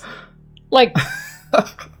 Like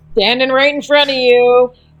standing right in front of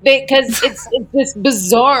you. Because it's just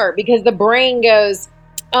bizarre because the brain goes,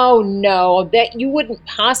 oh no, that you wouldn't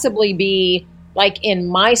possibly be like in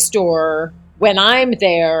my store when I'm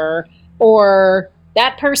there, or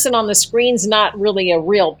that person on the screen's not really a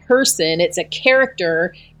real person. It's a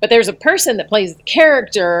character, but there's a person that plays the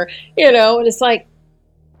character, and it's like,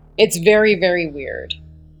 it's very, very weird.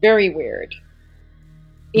 Very weird.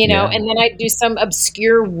 And then I'd do some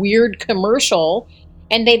obscure, weird commercial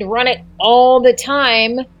and they'd run it all the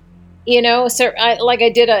time, So I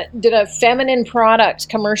did a feminine product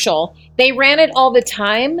commercial. They ran it all the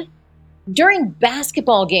time during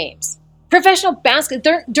basketball games, professional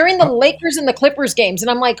during the Lakers and the Clippers games,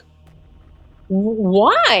 and I'm like,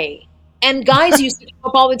 why? And guys used to come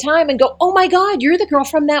up all the time and go, "Oh my God, you're the girl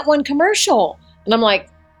from that one commercial," and I'm like,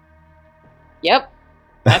 "Yep,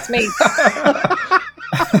 that's me."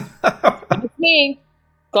 That's me.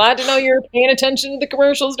 Glad to know you're paying attention to the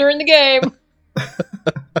commercials during the game.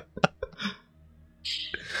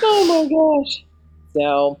 Oh my gosh.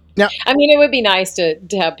 So, now, I mean, it would be nice to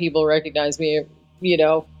have people recognize me,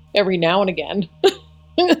 every now and again.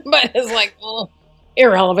 But it's like,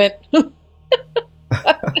 irrelevant.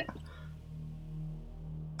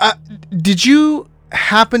 Did you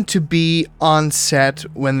happen to be on set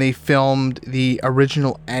when they filmed the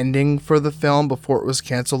original ending for the film before it was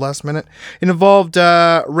canceled last minute? It involved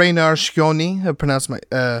Rainer Schioni,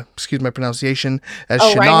 excuse my pronunciation, as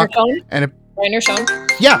Shinnok. Rainer Schoen?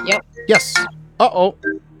 Yeah. Yep. Yes. Uh-oh.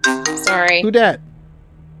 Sorry. Who dat?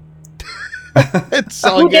 It's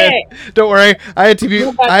all good. Don't worry. I had to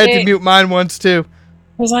mute mine once too.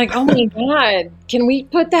 I was like, oh my God, can we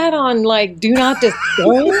put that on like do not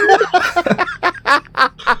disturb?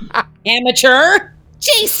 Amateur.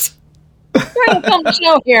 Jeez. Trying to film the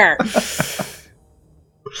show here.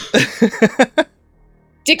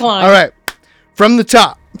 Decline. All right. From the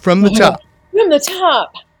top. From the top.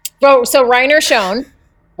 So Rainer Schoen,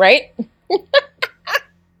 right?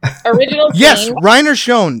 Original scene. Yes, Rainer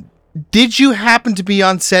Schoen. Did you happen to be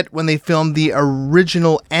on set when they filmed the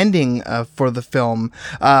original ending for the film?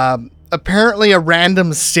 Apparently a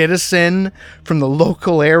random citizen from the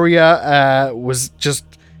local area was just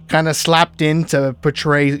kind of slapped in to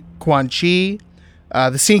portray Quan Chi.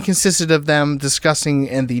 The scene consisted of them discussing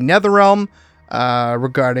in the Netherrealm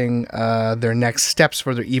regarding their next steps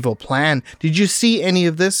for their evil plan. Did you see any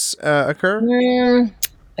of this occur?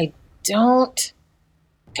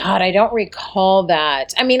 I don't recall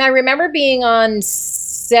that. I mean, I remember being on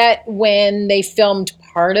set when they filmed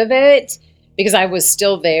part of it because I was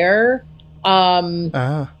still there. But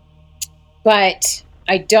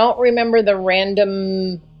I don't remember the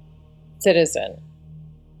random citizen.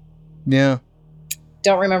 Yeah.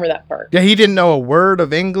 Don't remember that part. Yeah, he didn't know a word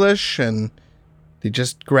of English and they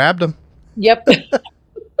just grabbed him. Yep.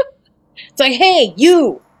 It's like, hey,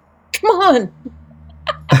 you, come on.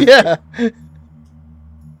 Yeah.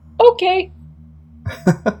 Okay.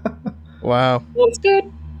 Wow. That's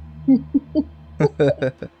good.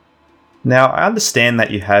 Now, I understand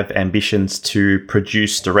that you have ambitions to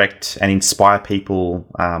produce, direct, and inspire people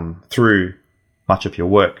through much of your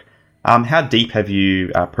work. How deep have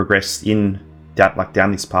you progressed down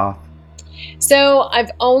this path? So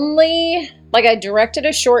I've only like I directed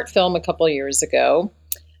a short film a couple of years ago,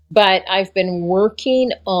 but I've been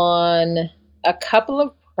working on a couple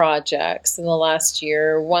of projects in the last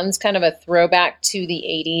year. One's kind of a throwback to the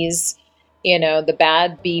 80s, you know, the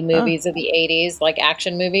bad B movies of the 80s, like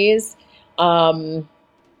action movies. And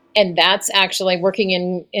that's actually working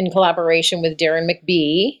in collaboration with Darren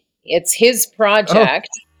McBee. It's his project.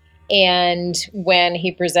 And when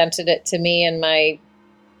he presented it to me and my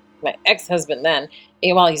ex-husband then,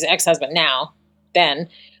 well, he's ex-husband now, then,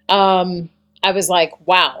 I was like,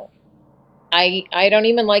 wow, I don't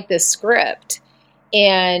even like this script.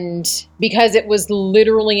 And because it was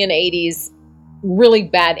literally an 80s, really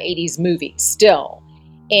bad 80s movie still.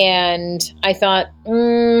 And I thought,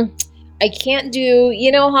 I can't do,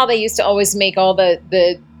 you know how they used to always make all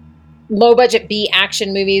the low budget B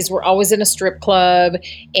action movies were always in a strip club,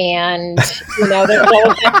 and you know there's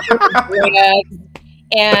always drugs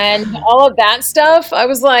and all of that stuff. I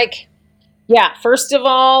was like, yeah, first of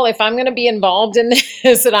all, if I'm going to be involved in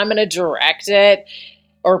this and I'm going to direct it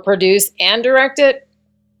or produce and direct it,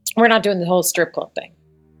 we're not doing the whole strip club thing.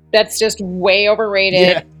 That's just way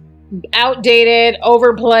overrated, outdated,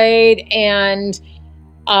 overplayed, and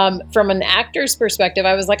from an actor's perspective,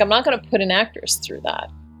 I was like, I'm not going to put an actress through that.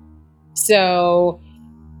 So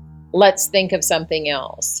let's think of something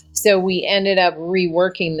else. So we ended up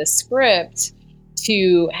reworking the script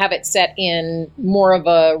to have it set in more of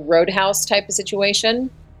a roadhouse type of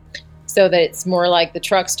situation, so that it's more like the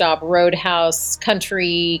truck stop, roadhouse,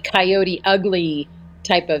 country, Coyote Ugly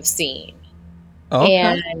type of scene. Okay.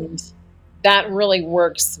 And that really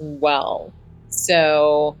works well.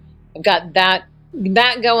 So I've got that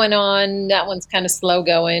going on. That one's kind of slow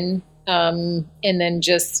going. And then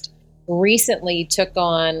just recently took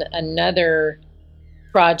on another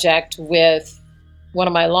project with one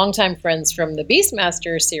of my longtime friends from the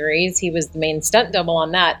Beastmaster series. He was the main stunt double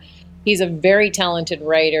on that. He's a very talented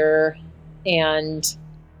writer, and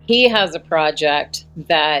he has a project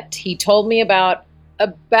that he told me about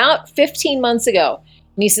 15 months ago.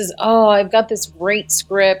 And he says, oh, I've got this great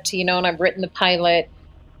script, you know, and I've written the pilot.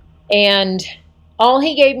 And all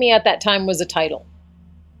he gave me at that time was a title.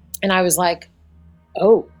 And I was like,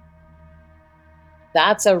 oh,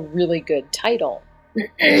 that's a really good title.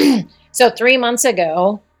 So 3 months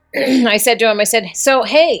ago, I said to him, so,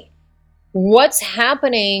 hey, what's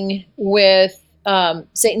happening with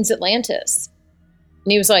Satan's Atlantis?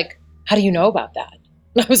 And he was like, how do you know about that?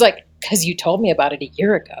 And I was like, because you told me about it a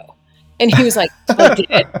year ago. And he was like, I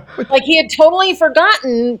did? Like he had totally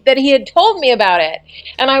forgotten that he had told me about it.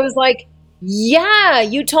 And I was like, yeah,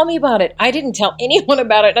 you told me about it. I didn't tell anyone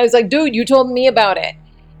about it. And I was like, dude, you told me about it.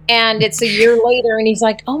 And it's a year later, and he's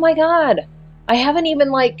like, oh my God, I haven't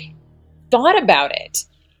even thought about it.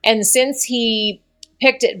 And since he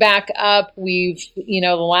picked it back up, we've,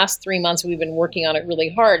 the last 3 months we've been working on it really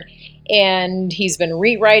hard. And he's been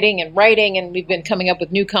rewriting and writing, and we've been coming up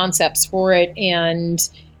with new concepts for it. And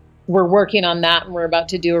we're working on that, and we're about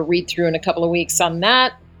to do a read through in a couple of weeks on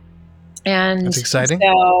that. And that's exciting.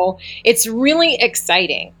 So it's really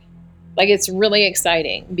exciting. It's really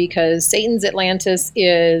exciting because Satan's Atlantis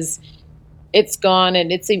it's gone,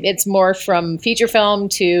 and it's more from feature film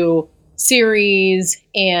to series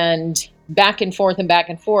and back and forth.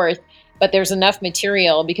 But there's enough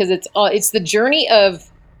material because it's the journey of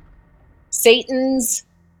Satan's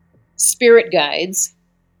spirit guides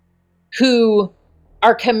who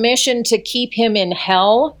are commissioned to keep him in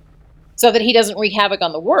hell so that he doesn't wreak havoc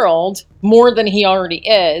on the world more than he already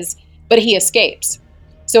is, but he escapes.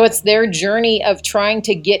 So it's their journey of trying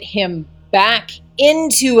to get him back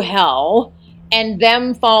into hell, and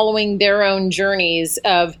them following their own journeys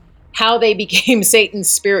of how they became Satan's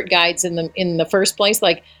spirit guides in the first place.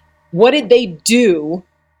 What did they do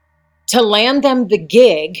to land them the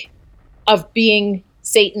gig of being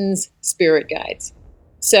Satan's spirit guides?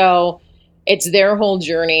 So it's their whole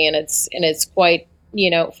journey, and it's quite,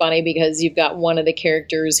 funny because you've got one of the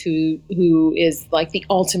characters who is the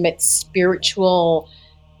ultimate spiritual,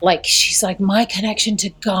 she's like, my connection to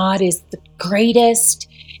God is the greatest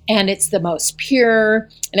and it's the most pure.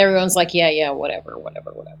 And everyone's like, yeah, whatever.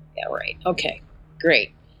 Yeah, right. Okay,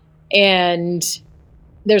 great. And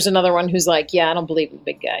there's another one who's like, yeah, I don't believe in the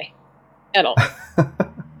big guy at all.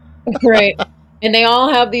 Right. And they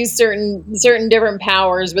all have these certain different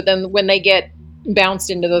powers, but then when they get bounced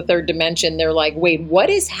into the third dimension, they're like, wait, what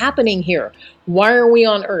is happening here? Why are we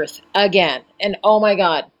on Earth again? And oh my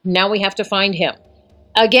God, now we have to find him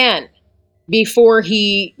again before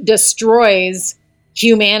he destroys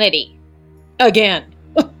humanity again.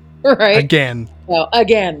 Right? Again. Well,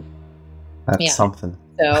 again. That's something.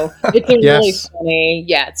 So it's a really funny,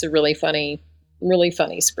 it's a really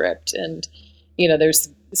funny script. And there's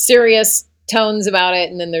serious tones about it,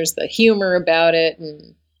 and then there's the humor about it,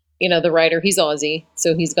 and the writer, he's Aussie,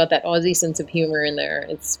 so he's got that Aussie sense of humor in there.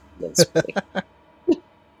 It's funny.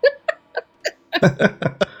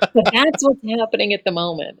 But that's what's happening at the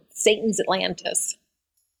moment. Satan's Atlantis.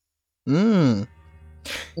 Mm.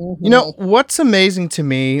 Mm-hmm. What's amazing to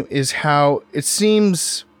me is how it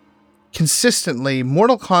seems consistently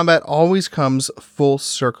Mortal Kombat always comes full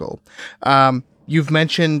circle. You've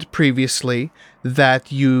mentioned previously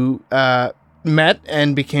that you met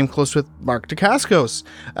and became close with Mark Dacascos,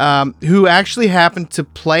 who actually happened to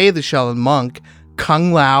play the Shaolin monk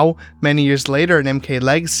Kung Lao many years later in MK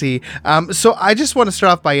Legacy. So I just want to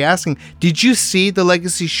start off by asking, did you see the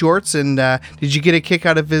Legacy shorts, and did you get a kick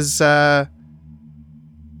out of his... I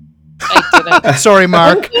didn't. Sorry,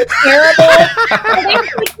 Mark. It's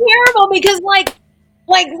terrible because look,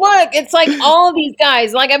 it's like all of these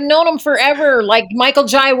guys, like I've known them forever, like Michael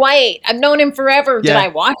Jai White. I've known him forever. Yeah. Did I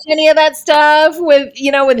watch any of that stuff with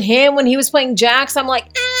him when he was playing Jax? I'm like,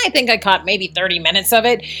 I think I caught maybe 30 minutes of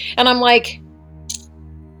it. And I'm like,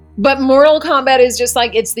 but Mortal Kombat is just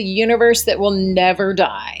like, it's the universe that will never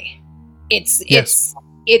die. It's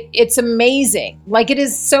amazing. Like, it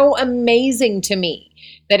is so amazing to me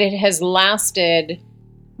that it has lasted,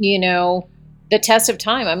 the test of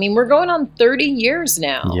time. I mean, we're going on 30 years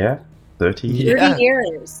now. Yeah, 30 years. 30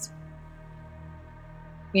 years.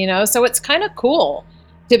 So it's kind of cool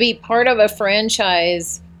to be part of a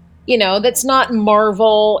franchise, that's not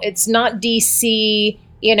Marvel, it's not DC,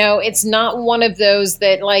 it's not one of those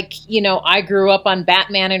that I grew up on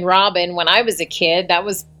Batman and Robin when I was a kid. That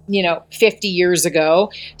was, 50 years ago.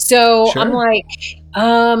 So sure. I'm like,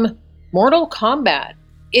 Mortal Kombat.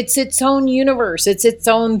 It's its own universe. It's its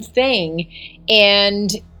own thing. And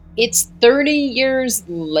it's 30 years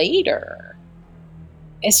later.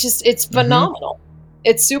 It's phenomenal. Mm-hmm.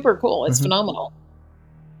 It's super cool. It's phenomenal.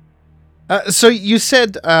 So you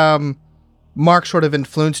said Mark sort of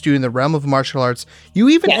influenced you in the realm of martial arts. You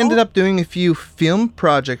even ended up doing a few film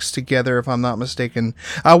projects together, if I'm not mistaken.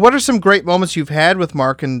 What are some great moments you've had with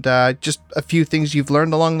Mark, and just a few things you've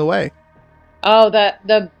learned along the way? Oh,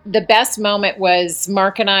 the best moment was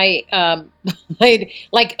Mark and I so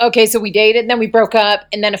we dated, and then we broke up,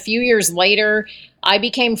 and then a few years later, I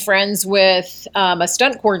became friends with a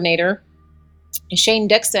stunt coordinator, Shane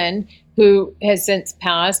Dixon, who has since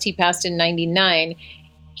passed. He passed in 1999.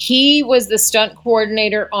 He was the stunt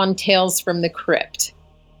coordinator on Tales from the Crypt,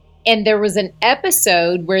 and there was an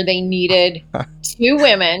episode where they needed two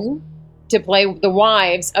women to play the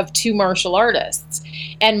wives of two martial artists.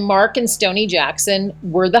 And Mark and Stoney Jackson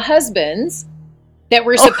were the husbands that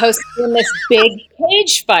were supposed to be in this big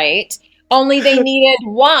cage fight, only they needed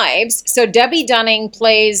wives. So Debbie Dunning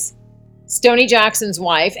plays Stoney Jackson's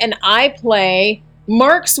wife, and I play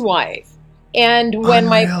Mark's wife. And when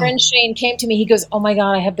my friend Shane came to me, he goes, "Oh my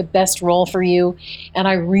God, I have the best role for you. And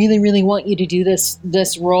I really, really want you to do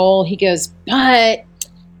this role." He goes, "But..."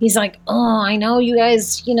 He's like, "Oh, I know you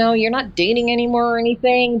guys, you're not dating anymore or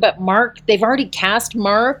anything, but Mark, they've already cast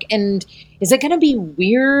Mark, and is it going to be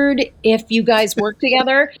weird if you guys work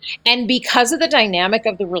together?" And because of the dynamic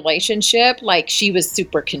of the relationship, she was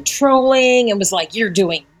super controlling and was like, "You're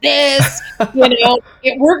doing this,"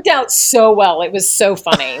 it worked out so well. It was so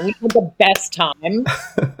funny. We had the best time.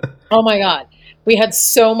 Oh my God. We had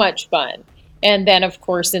so much fun. And then, of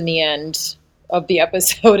course, in the end of the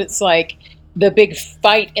episode, it's like, the big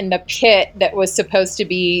fight in the pit that was supposed to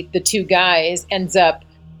be the two guys ends up,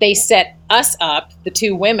 they set us up, the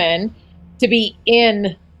two women, to be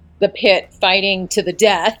in the pit fighting to the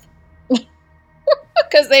death.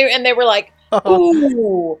 Because they were like,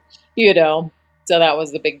 ooh, so that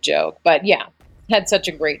was the big joke. But yeah, had such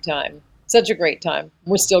a great time. Such a great time.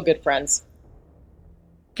 We're still good friends.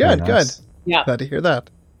 Good, nice. Good. Yeah. Glad to hear that.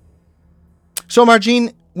 So,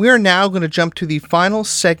 Marjean, we are now going to jump to the final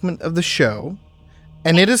segment of the show,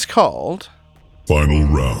 and it is called Final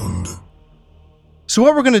Round. So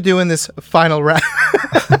what we're going to do in this final round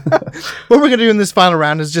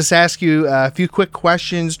is just ask you a few quick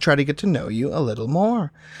questions, try to get to know you a little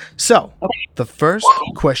more. So, the first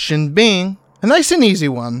question being a nice and easy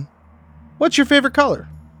one. What's your favorite color?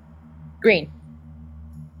 Green.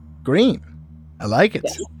 Green. I like it.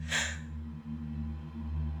 Yes.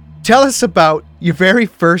 Tell us about your very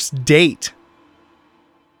first date.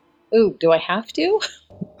 Ooh, do I have to?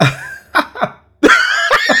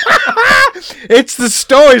 It's the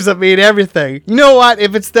stories that mean everything. You know what?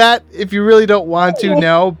 If you really don't want to,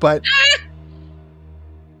 no, but...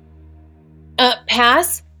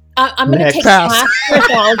 Pass? I'm going to take pass for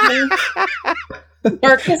 1,000.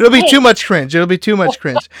 It'll be too much cringe.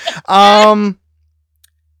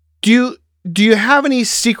 Do do you have any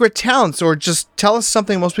secret talents, or just tell us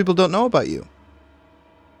something most people don't know about you?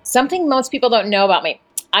 Something most people don't know about me.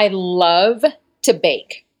 I love to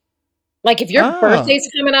bake. Like if your birthday's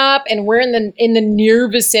coming up and we're in the near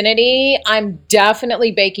vicinity, I'm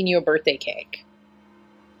definitely baking you a birthday cake.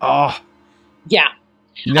 Oh. Yeah.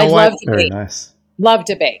 You know I what? love to Very bake. nice. Love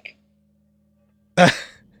to bake. Oh,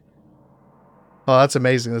 that's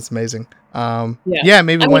amazing. That's amazing. Yeah. Maybe I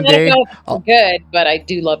mean, one day. I don't know if it's good, but I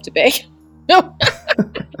do love to bake. No,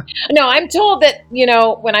 I'm told that,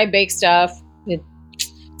 when I bake stuff,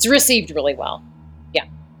 it's received really well. Yeah.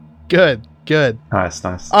 Good. Nice.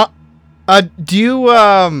 Do you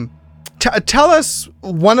tell us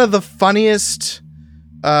one of the funniest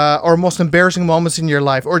or most embarrassing moments in your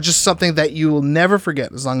life, or just something that you will never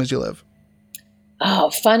forget as long as you live? Oh,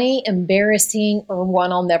 funny, embarrassing, or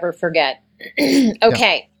one I'll never forget. Okay.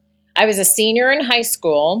 Yeah. I was a senior in high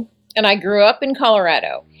school, and I grew up in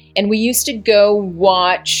Colorado, and we used to go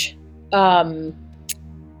watch, they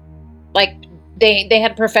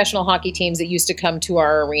had professional hockey teams that used to come to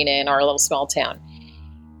our arena in our little small town.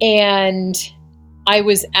 And I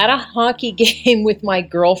was at a hockey game with my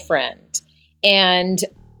girlfriend, and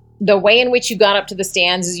the way in which you got up to the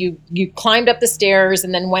stands is you climbed up the stairs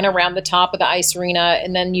and then went around the top of the ice arena,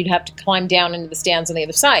 and then you'd have to climb down into the stands on the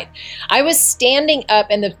other side. I was standing up,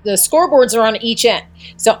 and the scoreboards are on each end.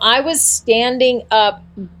 So I was standing up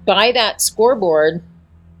by that scoreboard,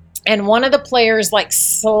 and one of the players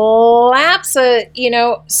slaps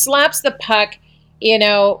the puck,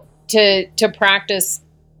 to practice,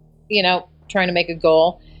 trying to make a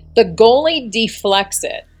goal. The goalie deflects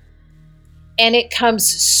it, and it comes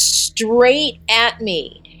straight at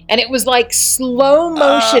me. And it was like slow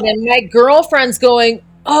motion, and my girlfriend's going,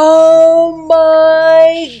 "Oh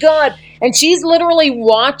my God." And she's literally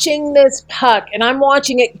watching this puck, and I'm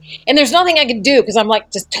watching it, and there's nothing I can do because I'm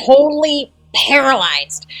just totally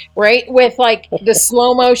paralyzed, right? With the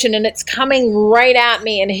slow motion, and it's coming right at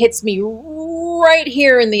me and hits me right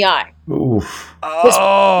here in the eye. Oof.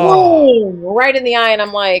 Boom, right in the eye, and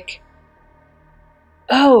I'm like,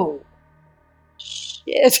 oh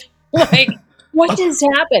shit. What just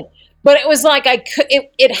happened? But it was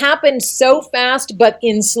it happened so fast, but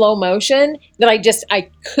in slow motion, that I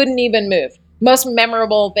couldn't even move. Most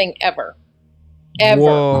memorable thing ever.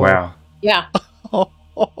 Whoa. Wow. Yeah.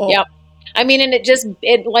 Yep. I mean, and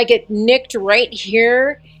it nicked right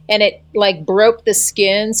here, and it broke the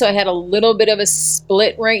skin. So I had a little bit of a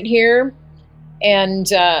split right here. And,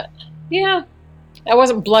 yeah, I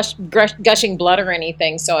wasn't gushing blood or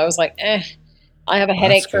anything. So I was like, I have a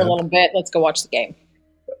headache for a little bit. Let's go watch the game.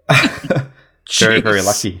 Very, very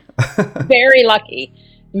lucky. Very lucky.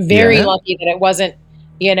 Very lucky that it wasn't,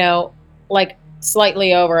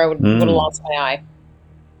 slightly over. I would have lost my eye.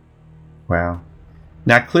 Wow.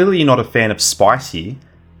 Now, clearly you're not a fan of spicy,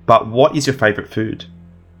 but what is your favorite food?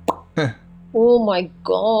 Oh my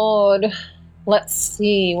God. Let's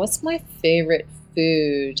see. What's my favorite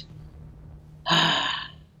food?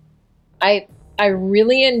 I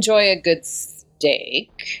really enjoy a good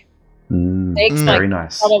steak. Steak's very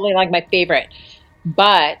nice. Probably my favorite.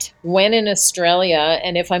 But when in Australia,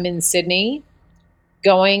 and if I'm in Sydney,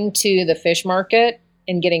 going to the fish market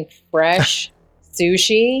and getting fresh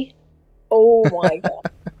sushi, oh my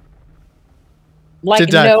God.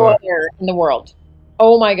 No other in the world.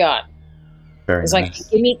 Oh my God. Very it's nice.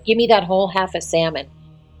 Give me that whole half a salmon.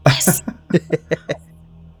 Yes.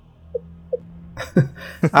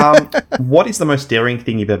 What is the most daring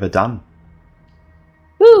thing you've ever done?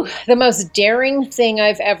 Ooh, the most daring thing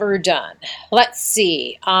I've ever done. Let's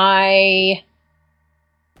see.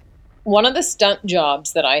 One of the stunt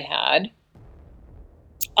jobs that I had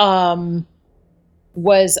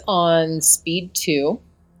was on Speed 2.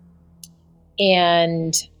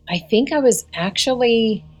 And I think I was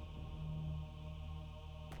actually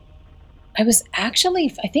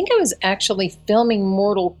filming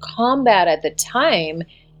Mortal Kombat at the time.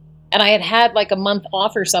 And I had a month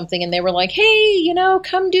off or something, and they were like, "Hey,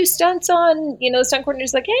 come do stunts on," the stunt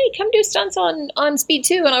coordinator's like, "Hey, come do stunts on Speed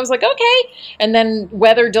 2." And I was like, "Okay." And then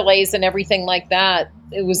weather delays and everything like that.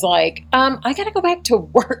 It was I got to go back to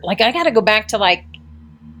work. I got to go back to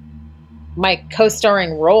my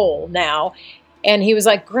co-starring role now. And he was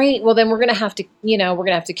like, "Great. Well, then we're going to have to,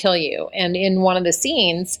 kill you." And in one of the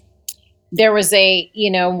scenes, there was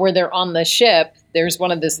where they're on the ship, there's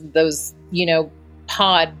one of those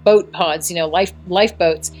boat pods,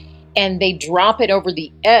 lifeboats, and they drop it over the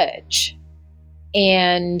edge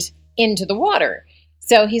and into the water.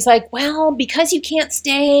 So he's like, "Well, because you can't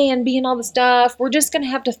stay and be in all the stuff, we're just going to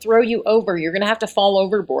have to throw you over. You're going to have to fall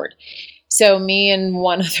overboard." So me and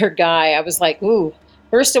one other guy, I was like, "Ooh,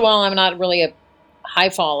 first of all, I'm not really a high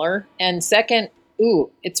faller. And second,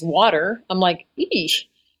 it's water. I'm like, eesh,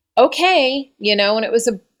 okay. And it was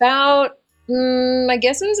about, I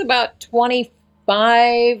guess it was about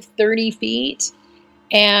 25, 30 feet.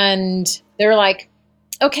 And they're like,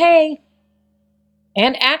 okay,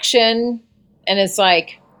 and action. And it's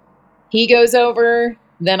like, he goes over,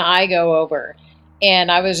 then I go over.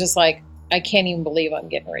 And I was just like, I can't even believe I'm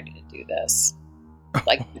getting ready to do this.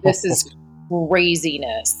 Like, this is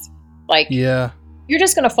craziness. Like, Yeah. you're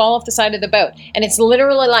just going to fall off the side of the boat. And it's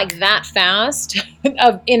literally like that fast.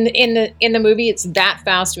 In the movie, it's that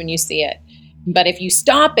fast when you see it. But if you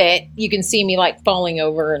stop it, you can see me like falling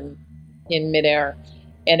over and in midair.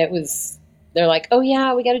 And they're like, oh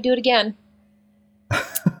yeah, we got to do it again.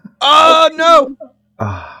 Oh, no.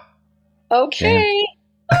 Okay.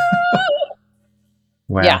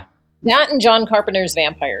 Wow. Yeah. That and John Carpenter's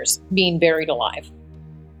vampires being buried alive.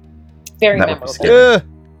 Very That would be memorable. scary.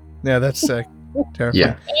 Yeah, that's sick.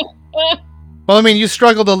 Terrifying. Yeah. Well, I mean, you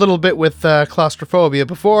struggled a little bit with claustrophobia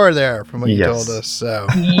before there, from what you Yes. told us. So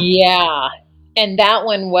Yeah. And that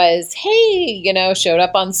one was, hey, showed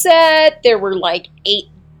up on set. There were like 8,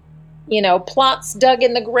 plots dug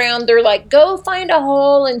in the ground. They're like, go find a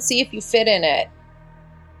hole and see if you fit in it.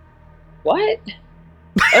 What?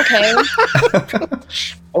 Okay.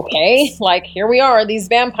 Okay. Like, here we are, these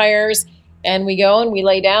vampires. And we go and we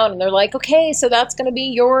lay down and they're like, okay, so that's going to be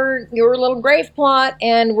your little grave plot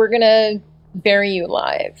and we're going to bury you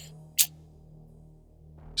alive.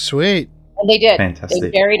 sweet. And they did. Fantastic. They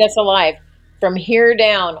buried us alive from here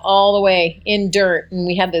down all the way in dirt. And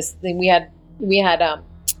we had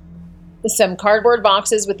some cardboard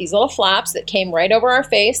boxes with these little flaps that came right over our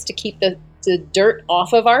face to keep the dirt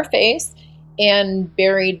off of our face, and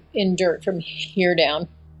buried in dirt from here down.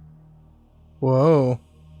 Whoa.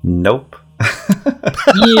 Nope.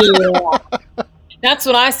 Yeah. That's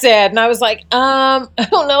what I said. And I was like, I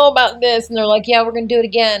don't know about this. And they're like, yeah, we're going to do it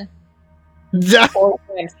again.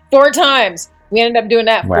 4 times. We ended up doing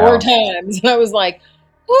that 4 times. And I was like,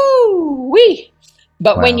 woo-wee.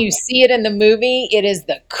 But when you see it in the movie, it is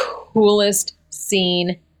the coolest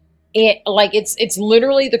scene. It's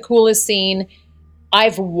literally the coolest scene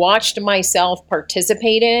I've watched myself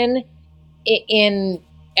participate in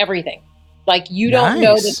everything. Like, you don't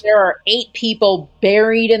know that there are 8 people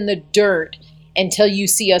buried in the dirt until you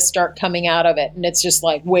see us start coming out of it. And it's just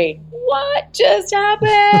like, wait, what just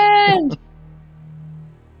happened?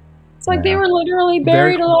 It's like they were literally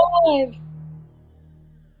buried alive.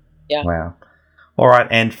 Yeah. Wow. All right,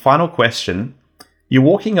 and final question. You're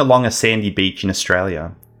walking along a sandy beach in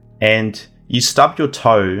Australia, and you stub your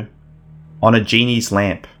toe on a genie's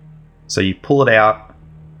lamp. So you pull it out,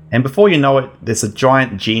 and before you know it, there's a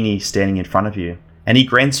giant genie standing in front of you, and he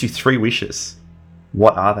grants you 3 wishes.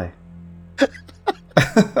 What are they?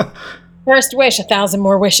 First wish, 1,000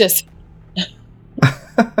 more wishes.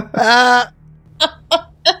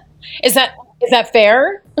 Is that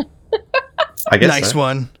fair? I guess Nice so.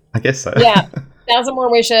 one. I guess so. Yeah, 1,000 more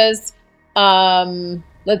wishes.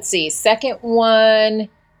 Let's see. Second one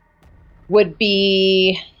would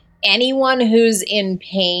be anyone who's in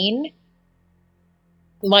pain,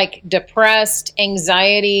 like depressed,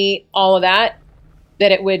 anxiety, all of that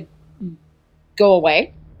it would go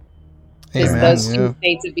away. Because those 2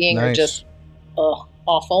 states of being are just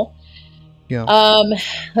awful. Yeah.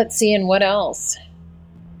 Let's see, and what else?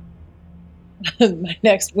 My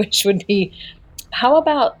next wish would be, how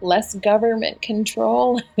about less government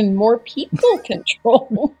control and more people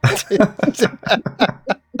control?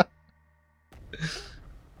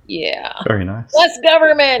 Yeah. Very nice. Less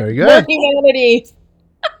government, Very more good. humanity.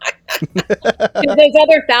 If there's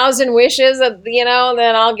other 1,000 wishes, then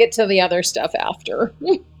I'll get to the other stuff after.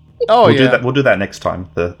 Oh, We'll do that. We'll do that next time.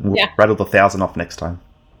 We'll rattle the 1,000 off next time.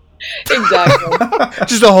 Exactly.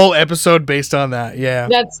 Just a whole episode based on that. Yeah.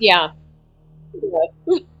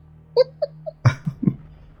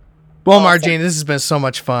 Well, Marjean, this has been so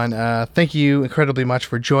much fun. Thank you incredibly much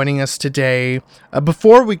for joining us today.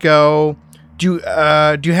 Before we go, do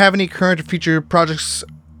you have any current or future projects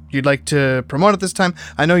you'd like to promote at this time?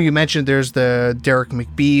 I know you mentioned there's the Derek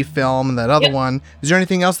McBee film and that other one. Is there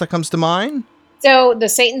anything else that comes to mind? So the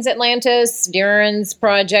Satan's Atlantis, Darren's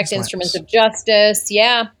project, Instruments of Justice.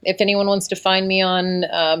 Yeah. If anyone wants to find me on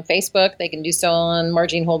Facebook, they can do so on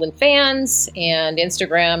Marjean Holden Fans, and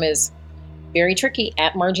Instagram is very tricky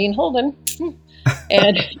at Marjean Holden.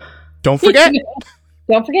 And don't forget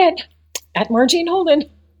at Marjean Holden.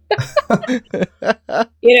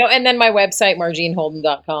 And then my website,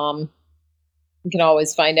 marjeanholden.com. You can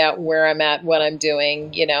always find out where I'm at, what I'm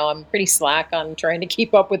doing. I'm pretty slack on trying to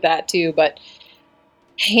keep up with that too, but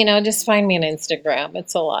Just find me on Instagram.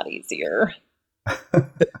 It's a lot easier.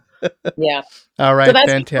 Yeah. All right, So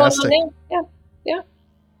that's fantastic. what's going on there. Yeah.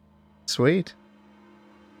 Sweet.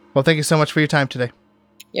 Well, thank you so much for your time today.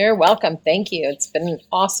 You're welcome. Thank you. It's been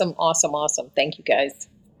awesome. Thank you, guys.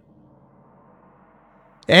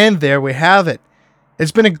 And there we have it.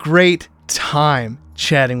 It's been a great time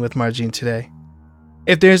chatting with Marjean today.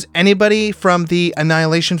 If there's anybody from the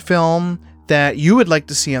Annihilation film that you would like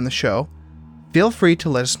to see on the show, feel free to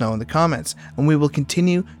let us know in the comments, and we will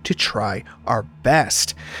continue to try our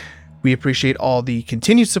best. We appreciate all the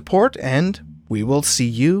continued support, and we will see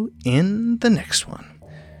you in the next one.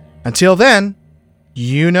 Until then,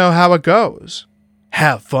 you know how it goes.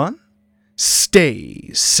 Have fun, stay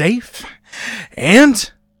safe,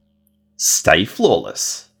 and Stay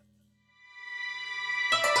flawless.